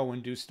 I'll go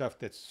and do stuff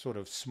that's sort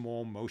of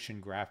small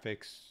motion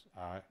graphics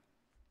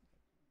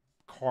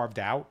carved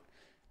out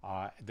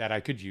that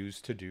I could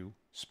use to do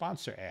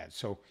sponsor ads.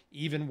 So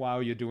even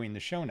while you're doing the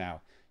show now,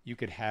 you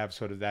could have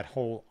sort of that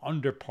whole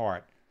under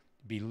part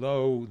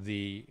below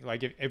the,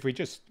 like if we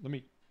just, let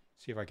me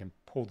see if I can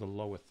pull the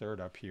lower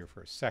third up here for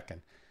a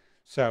second.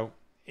 So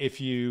if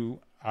you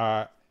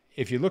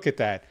look at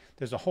that,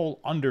 there's a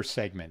whole under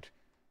segment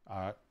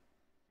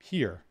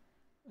here.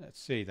 Let's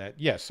see that.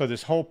 Yes. So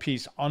this whole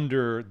piece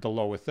under the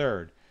lower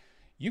third,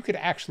 you could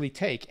actually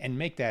take and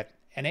make that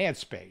an ad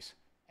space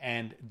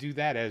and do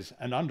that as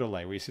an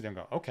underlay where you sit there and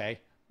go, okay,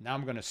 now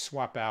I'm going to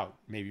swap out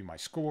maybe my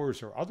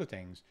scores or other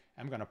things.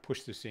 I'm going to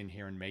push this in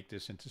here and make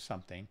this into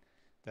something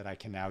that I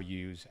can now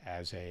use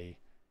as an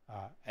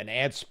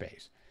ad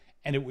space.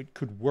 And it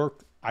could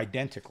work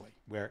identically,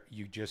 where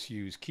you just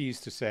use keys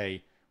to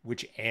say,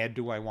 which ad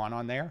do I want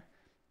on there?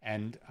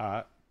 And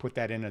put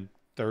that in a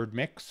third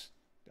mix,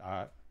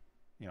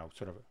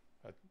 sort of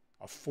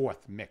a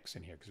fourth mix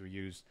in here, because we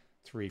use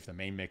 3 for the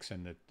main mix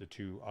and the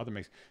 2 other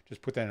mix.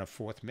 Just put that in a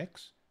fourth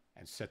mix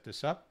and set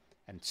this up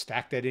and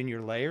stack that in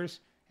your layers.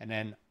 And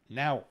then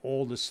now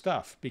all the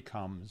stuff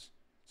becomes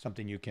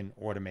something you can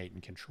automate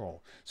and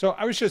control. So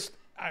I was just,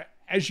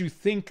 as you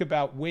think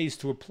about ways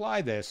to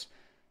apply this,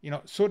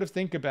 sort of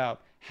think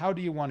about how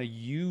do you want to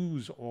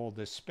use all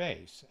this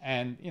space?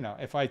 And,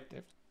 if I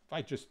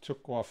just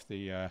took off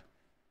the,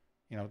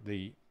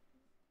 let's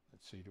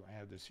see, do I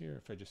have this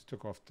here? If I just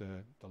took off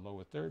the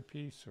lower third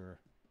piece or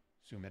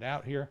zoom it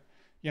out here,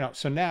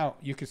 so now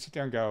you can sit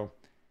there and go,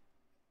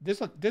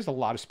 there's a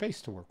lot of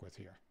space to work with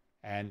here.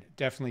 And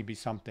definitely be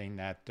something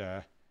that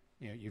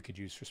you could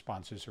use for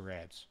sponsors or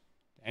ads.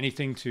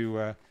 Anything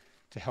to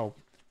help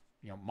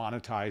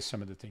monetize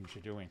some of the things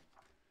you're doing.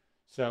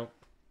 So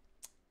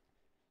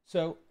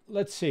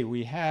let's see.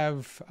 We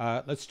have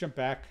let's jump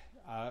back.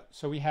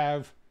 So we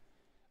have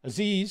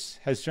Aziz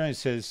has joined and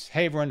says,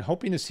 hey everyone,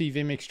 hoping to see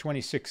vMIX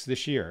 26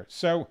 this year.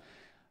 So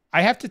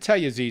I have to tell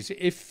you, Aziz,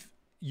 if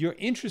you're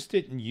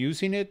interested in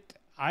using it,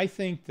 I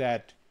think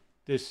that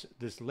this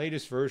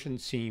latest version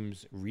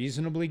seems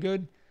reasonably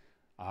good.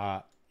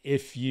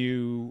 If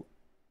you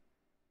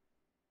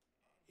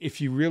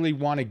really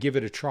want to give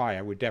it a try,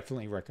 I would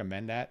definitely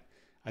recommend that.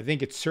 I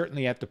think it's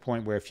certainly at the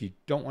point where if you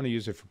don't want to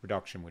use it for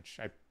production, which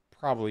I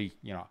probably,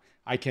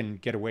 I can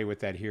get away with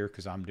that here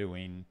because I'm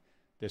doing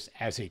this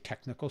as a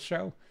technical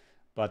show.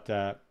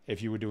 But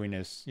if you were doing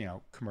this,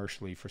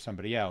 commercially for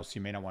somebody else,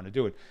 you may not want to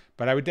do it.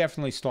 But I would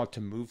definitely start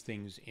to move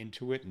things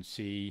into it and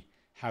see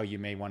how you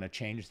may want to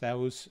change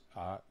those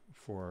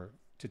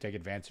to take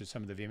advantage of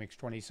some of the vMIX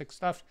 26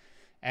 stuff.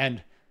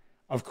 And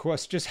of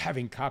course, just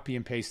having copy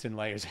and paste in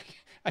layers,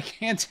 I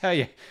can't tell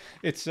you.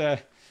 It's I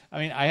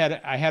mean, I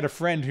had a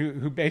friend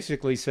who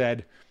basically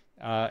said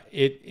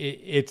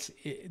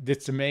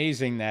it's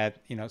amazing that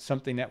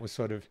something that was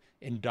sort of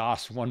in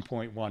DOS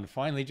 1.1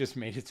 finally just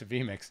made it to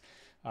vMIX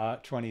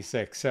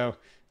 26. So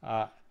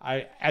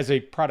as a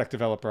product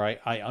developer,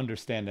 I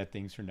understand that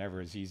things are never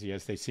as easy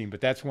as they seem,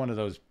 but that's one of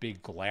those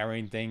big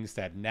glaring things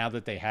that now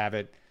that they have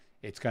it,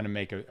 it's going to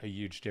make a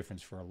huge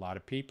difference for a lot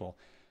of people.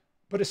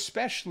 But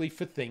especially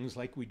for things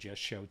like we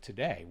just showed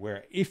today,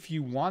 where if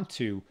you want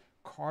to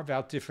carve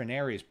out different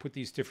areas, put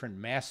these different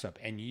masks up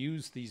and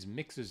use these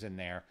mixes in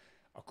there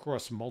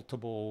across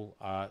multiple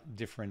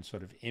different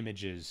sort of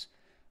images,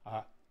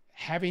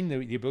 having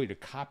the ability to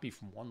copy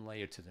from one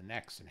layer to the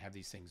next and have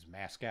these things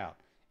mask out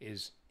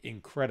is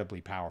incredibly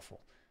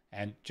powerful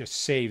and just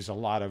saves a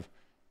lot of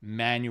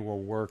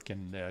manual work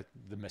and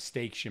the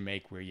mistakes you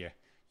make where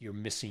you're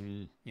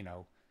missing,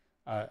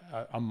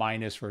 a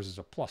minus versus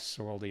a plus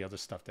or all the other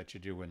stuff that you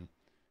do, and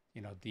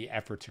the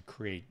effort to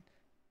create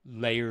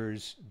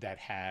layers that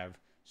have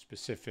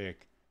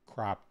specific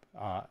crop,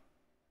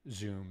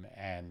 zoom,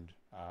 and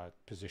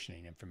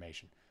positioning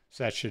information.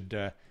 So that should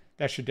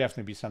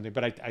definitely be something.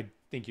 But I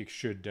think you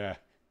should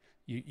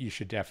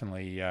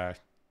definitely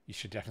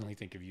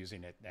think of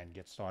using it and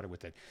get started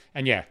with it.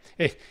 And yeah,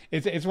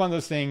 it's one of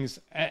those things.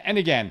 And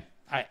again,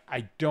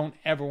 I don't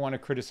ever want to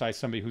criticize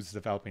somebody who's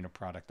developing a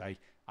product.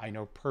 I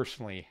know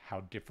personally how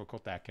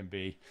difficult that can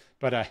be,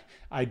 but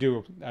I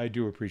do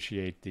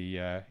appreciate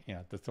the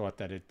thought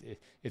that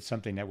it's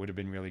something that would have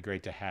been really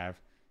great to have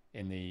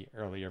in the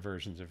earlier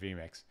versions of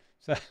vMIX.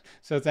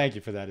 So thank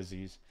you for that,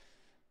 Aziz.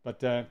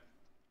 But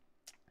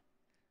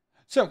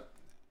so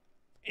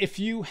if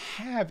you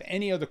have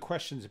any other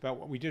questions about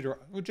what we did, or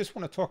just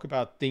want to talk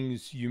about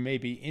things you may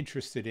be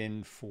interested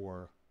in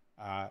for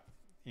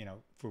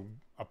for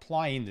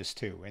applying this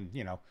to, and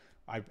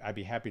I'd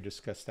be happy to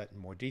discuss that in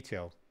more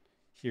detail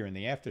here in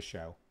the after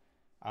show.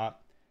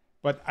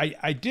 But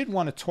I did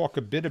want to talk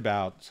a bit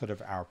about sort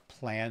of our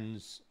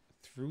plans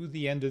through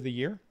the end of the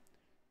year.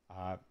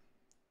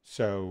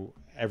 So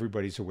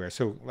everybody's aware.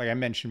 So like I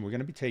mentioned, we're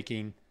going to be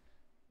taking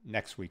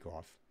next week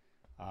off.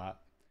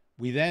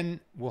 We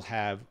then will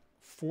have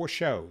 4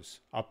 shows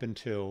up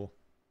until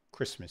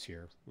Christmas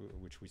here,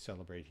 which we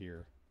celebrate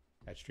here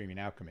at Streaming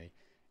Alchemy.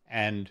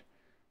 And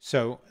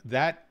so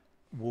that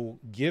will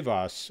give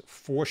us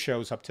 4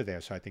 shows up to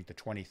there. So I think the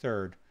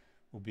 23rd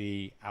will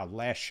be our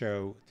last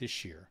show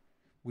this year.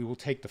 We will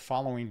take the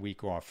following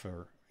week off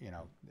for,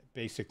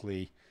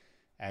 basically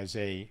as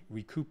a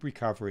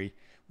recovery.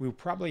 We'll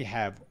probably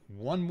have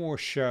one more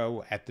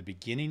show at the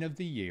beginning of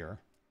the year,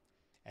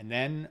 and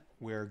then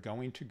we're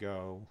going to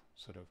go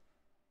sort of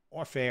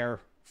off air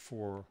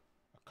for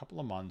a couple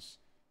of months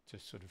to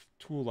sort of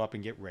tool up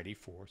and get ready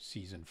for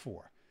season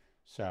 4.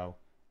 So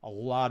a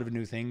lot of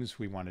new things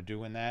we want to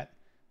do in that.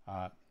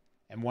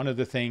 And one of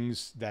the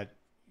things that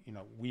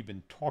we've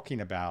been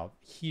talking about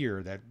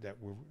here that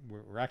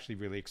we're actually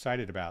really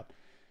excited about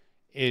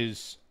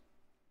is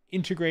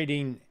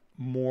integrating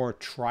more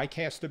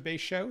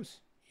TriCaster-based shows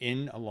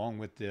in along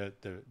with the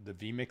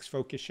vMIX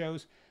focus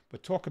shows,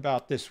 but talk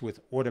about this with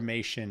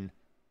automation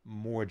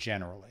more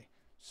generally.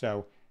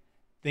 So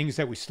things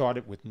that we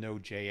started with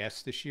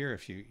Node.js this year,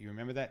 if you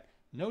remember that,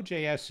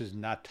 Node.js is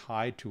not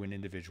tied to an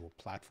individual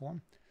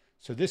platform.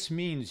 So this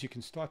means you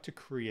can start to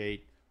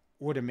create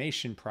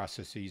automation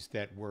processes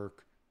that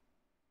work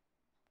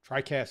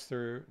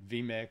TriCaster,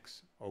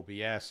 vMIX,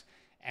 OBS,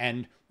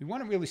 and we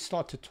want to really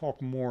start to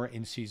talk more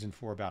in season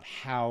 4 about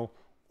how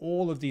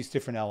all of these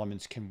different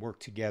elements can work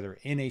together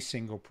in a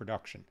single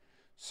production.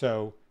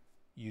 So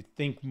you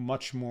think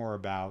much more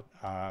about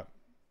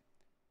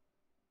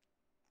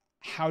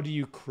how do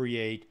you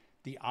create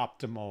the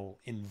optimal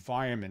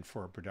environment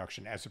for a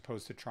production as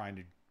opposed to trying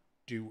to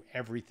do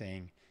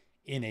everything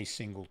in a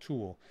single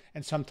tool,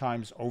 and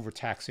sometimes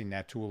overtaxing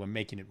that tool and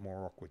making it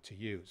more awkward to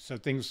use. So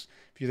things,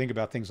 if you think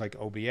about things like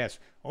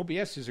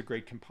OBS is a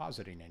great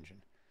compositing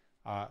engine.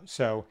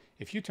 So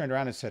if you turned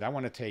around and said, I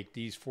want to take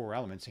these 4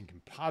 elements and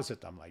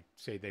composite them, like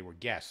say they were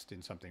guests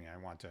in something and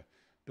I want to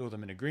build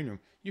them in a green room,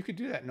 you could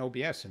do that in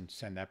OBS and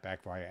send that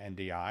back via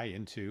NDI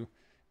into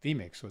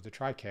vMIX or the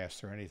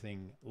TriCaster or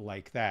anything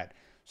like that.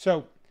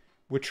 So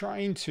we're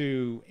trying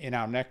to, in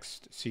our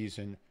next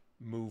season,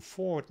 move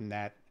forward in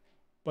that,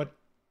 but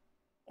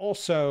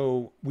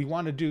Also, we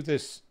want to do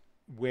this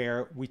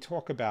where we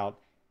talk about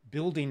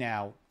building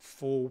out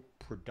full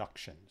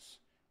productions,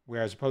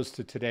 whereas opposed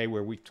to today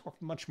where we talk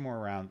much more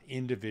around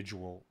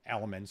individual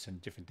elements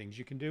and different things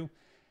you can do.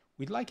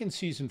 We'd like in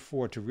season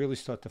 4 to really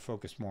start to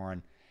focus more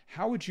on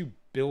how would you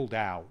build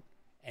out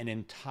an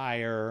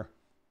entire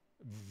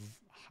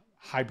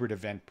hybrid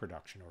event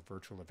production or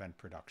virtual event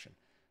production,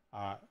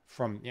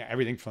 from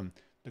everything from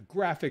the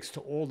graphics to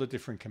all the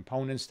different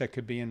components that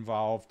could be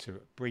involved, to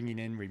bringing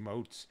in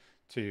remotes,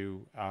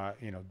 to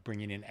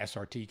bringing in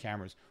SRT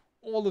cameras,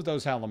 all of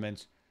those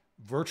elements,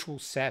 virtual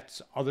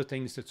sets, other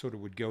things that sort of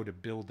would go to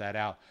build that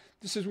out.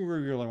 This is where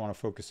we really want to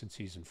focus in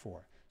season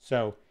 4.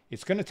 So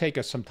it's going to take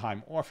us some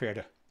time off here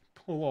to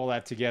pull all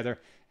that together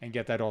and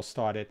get that all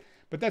started.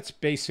 But that's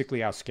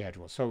basically our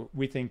schedule. So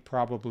we think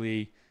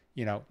probably,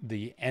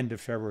 the end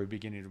of February,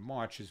 beginning of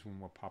March is when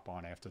we'll pop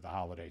on after the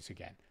holidays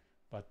again.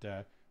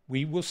 But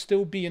we will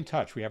still be in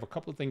touch. We have a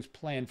couple of things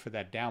planned for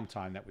that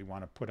downtime that we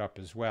want to put up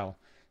as well.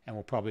 And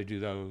we'll probably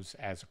do those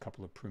as a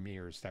couple of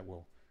premieres that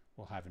we'll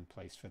have in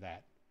place for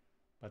that.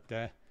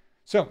 But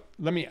so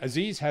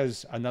Aziz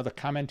has another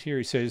comment here.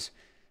 He says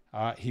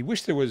he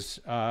wished there was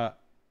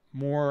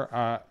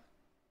more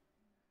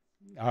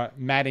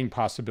matting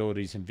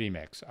possibilities in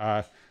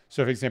vMIX.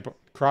 So for example,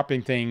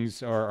 cropping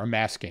things or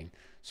masking.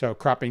 So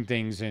cropping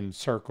things in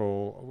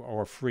circle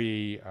or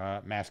free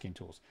masking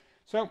tools.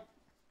 So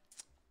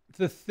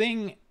the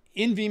thing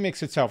in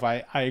vMIX itself,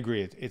 I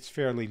agree, it's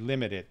fairly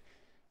limited.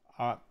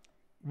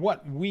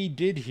 What we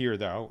did here,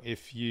 though,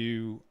 if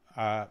you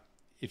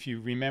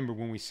remember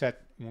when we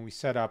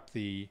set up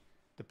the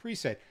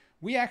preset,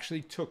 we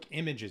actually took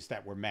images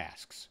that were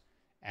masks,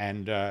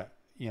 and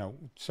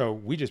so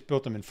we just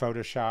built them in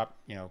Photoshop,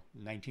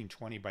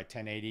 1920 by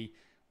 1080,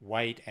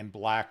 white and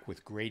black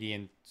with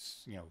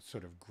gradients,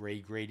 sort of gray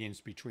gradients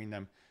between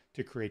them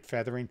to create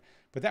feathering.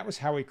 But that was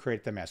how we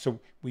created the mask. So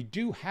we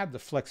do have the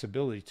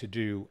flexibility to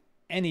do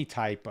any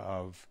type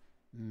of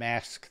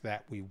mask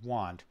that we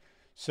want.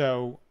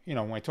 So,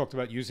 when I talked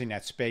about using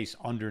that space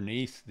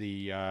underneath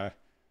the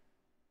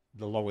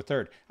lower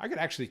third, I could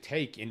actually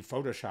take in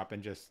Photoshop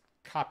and just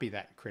copy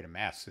that and create a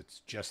mask.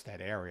 It's just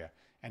that area,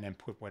 and then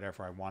put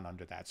whatever I want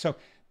under that. So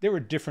there are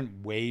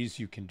different ways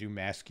you can do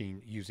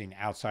masking using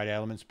outside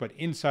elements, but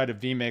inside of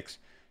vMIX,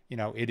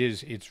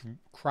 it's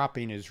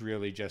cropping is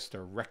really just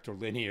a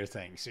rectilinear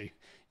thing. So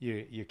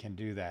you can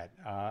do that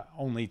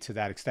only to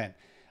that extent.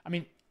 I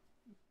mean,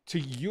 to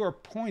your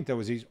point though,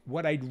 Aziz,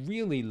 what I'd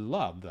really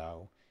love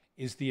though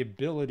is the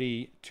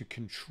ability to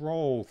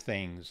control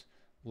things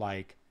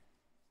like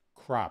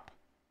crop,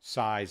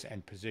 size,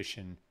 and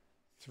position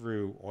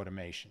through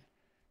automation.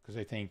 Because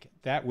I think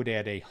that would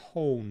add a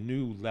whole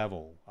new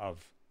level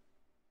of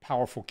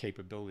powerful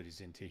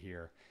capabilities into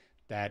here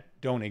that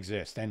don't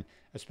exist. And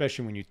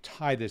especially when you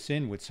tie this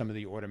in with some of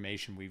the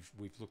automation we've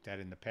looked at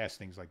in the past,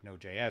 things like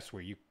Node.js,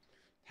 where you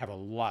have a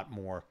lot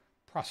more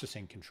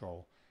processing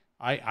control.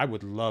 I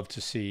would love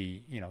to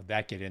see,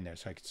 that get in there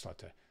so I could start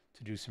to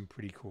do some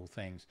pretty cool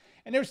things.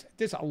 And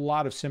there's a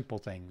lot of simple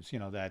things,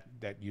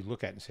 that you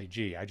look at and say,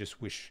 gee,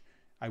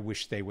 I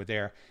wish they were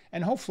there.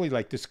 And hopefully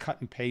like this cut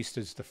and paste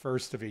is the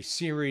first of a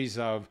series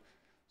of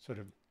sort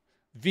of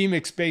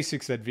vMIX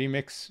basics that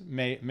vMIX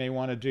may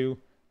want to do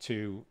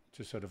to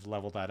sort of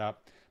level that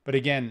up. But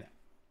again,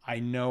 I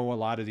know a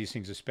lot of these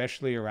things,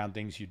 especially around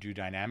things you do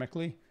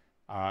dynamically,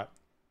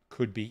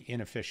 could be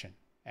inefficient.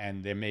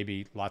 And there may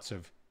be lots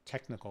of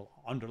technical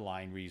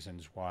underlying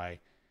reasons why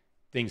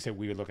things that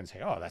we would look and say,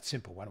 oh, that's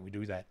simple, why don't we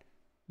do that,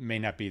 may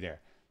not be there.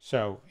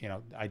 So,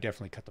 I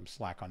definitely cut them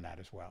slack on that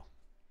as well.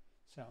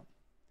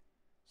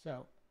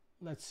 So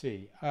let's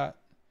see. All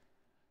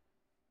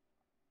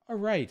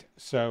right.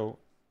 So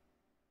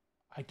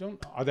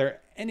are there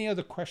any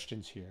other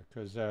questions here?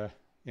 Because, I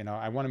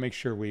want to make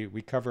sure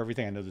we cover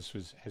everything. I know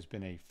this has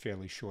been a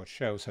fairly short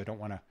show, so I don't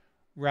want to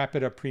wrap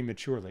it up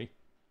prematurely.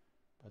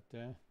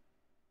 But,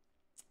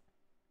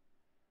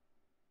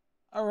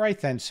 all right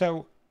then.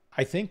 So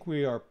I think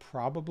we are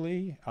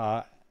probably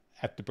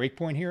at the break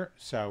point here.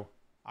 So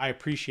I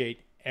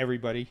appreciate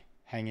everybody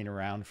hanging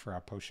around for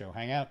our post-show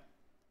hangout.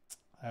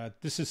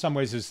 This in some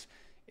ways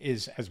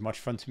is as much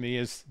fun to me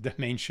as the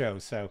main show.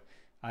 So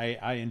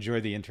I enjoy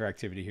the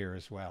interactivity here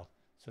as well.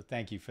 So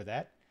thank you for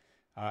that.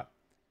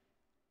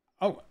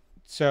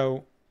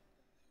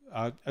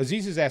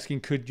 Aziz is asking,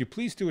 could you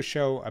please do a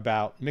show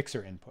about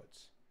mixer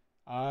inputs?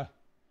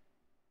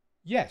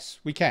 Yes,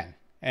 we can.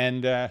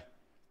 And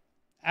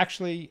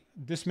actually,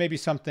 this may be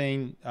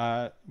something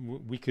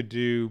we could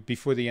do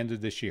before the end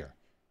of this year.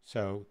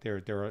 So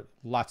there are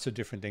lots of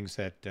different things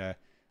that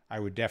I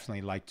would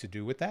definitely like to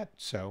do with that.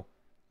 So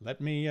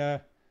let me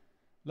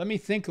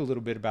think a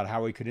little bit about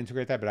how we could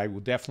integrate that, but I will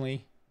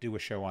definitely do a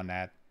show on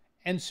that,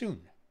 and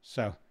soon.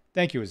 So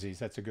thank you, Aziz.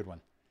 That's a good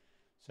one.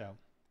 So,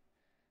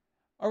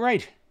 all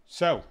right.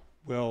 So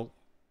we'll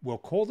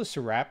call this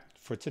a wrap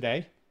for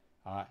today.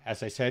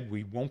 As I said,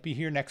 we won't be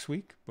here next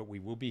week, but we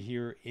will be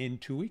here in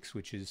 2 weeks,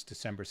 which is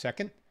December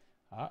 2nd,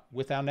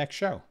 with our next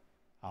show.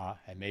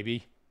 And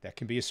maybe that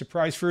can be a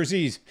surprise for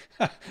Aziz.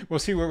 We'll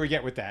see where we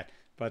get with that.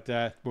 but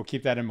we'll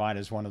keep that in mind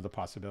as one of the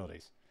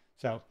possibilities.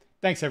 So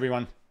thanks,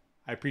 everyone.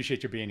 I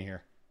appreciate you being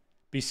here.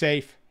 Be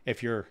safe.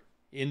 If you're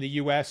in the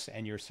U.S.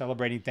 and you're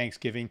celebrating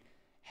Thanksgiving,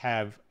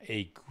 have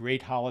a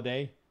great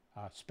holiday.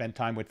 Spend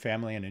time with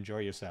family and enjoy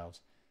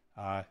yourselves.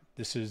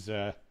 This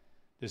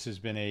has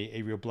been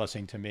a real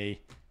blessing to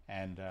me,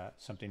 and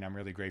something I'm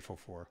really grateful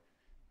for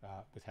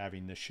with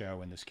having this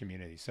show and this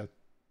community. So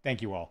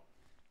thank you all.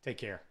 Take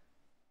care.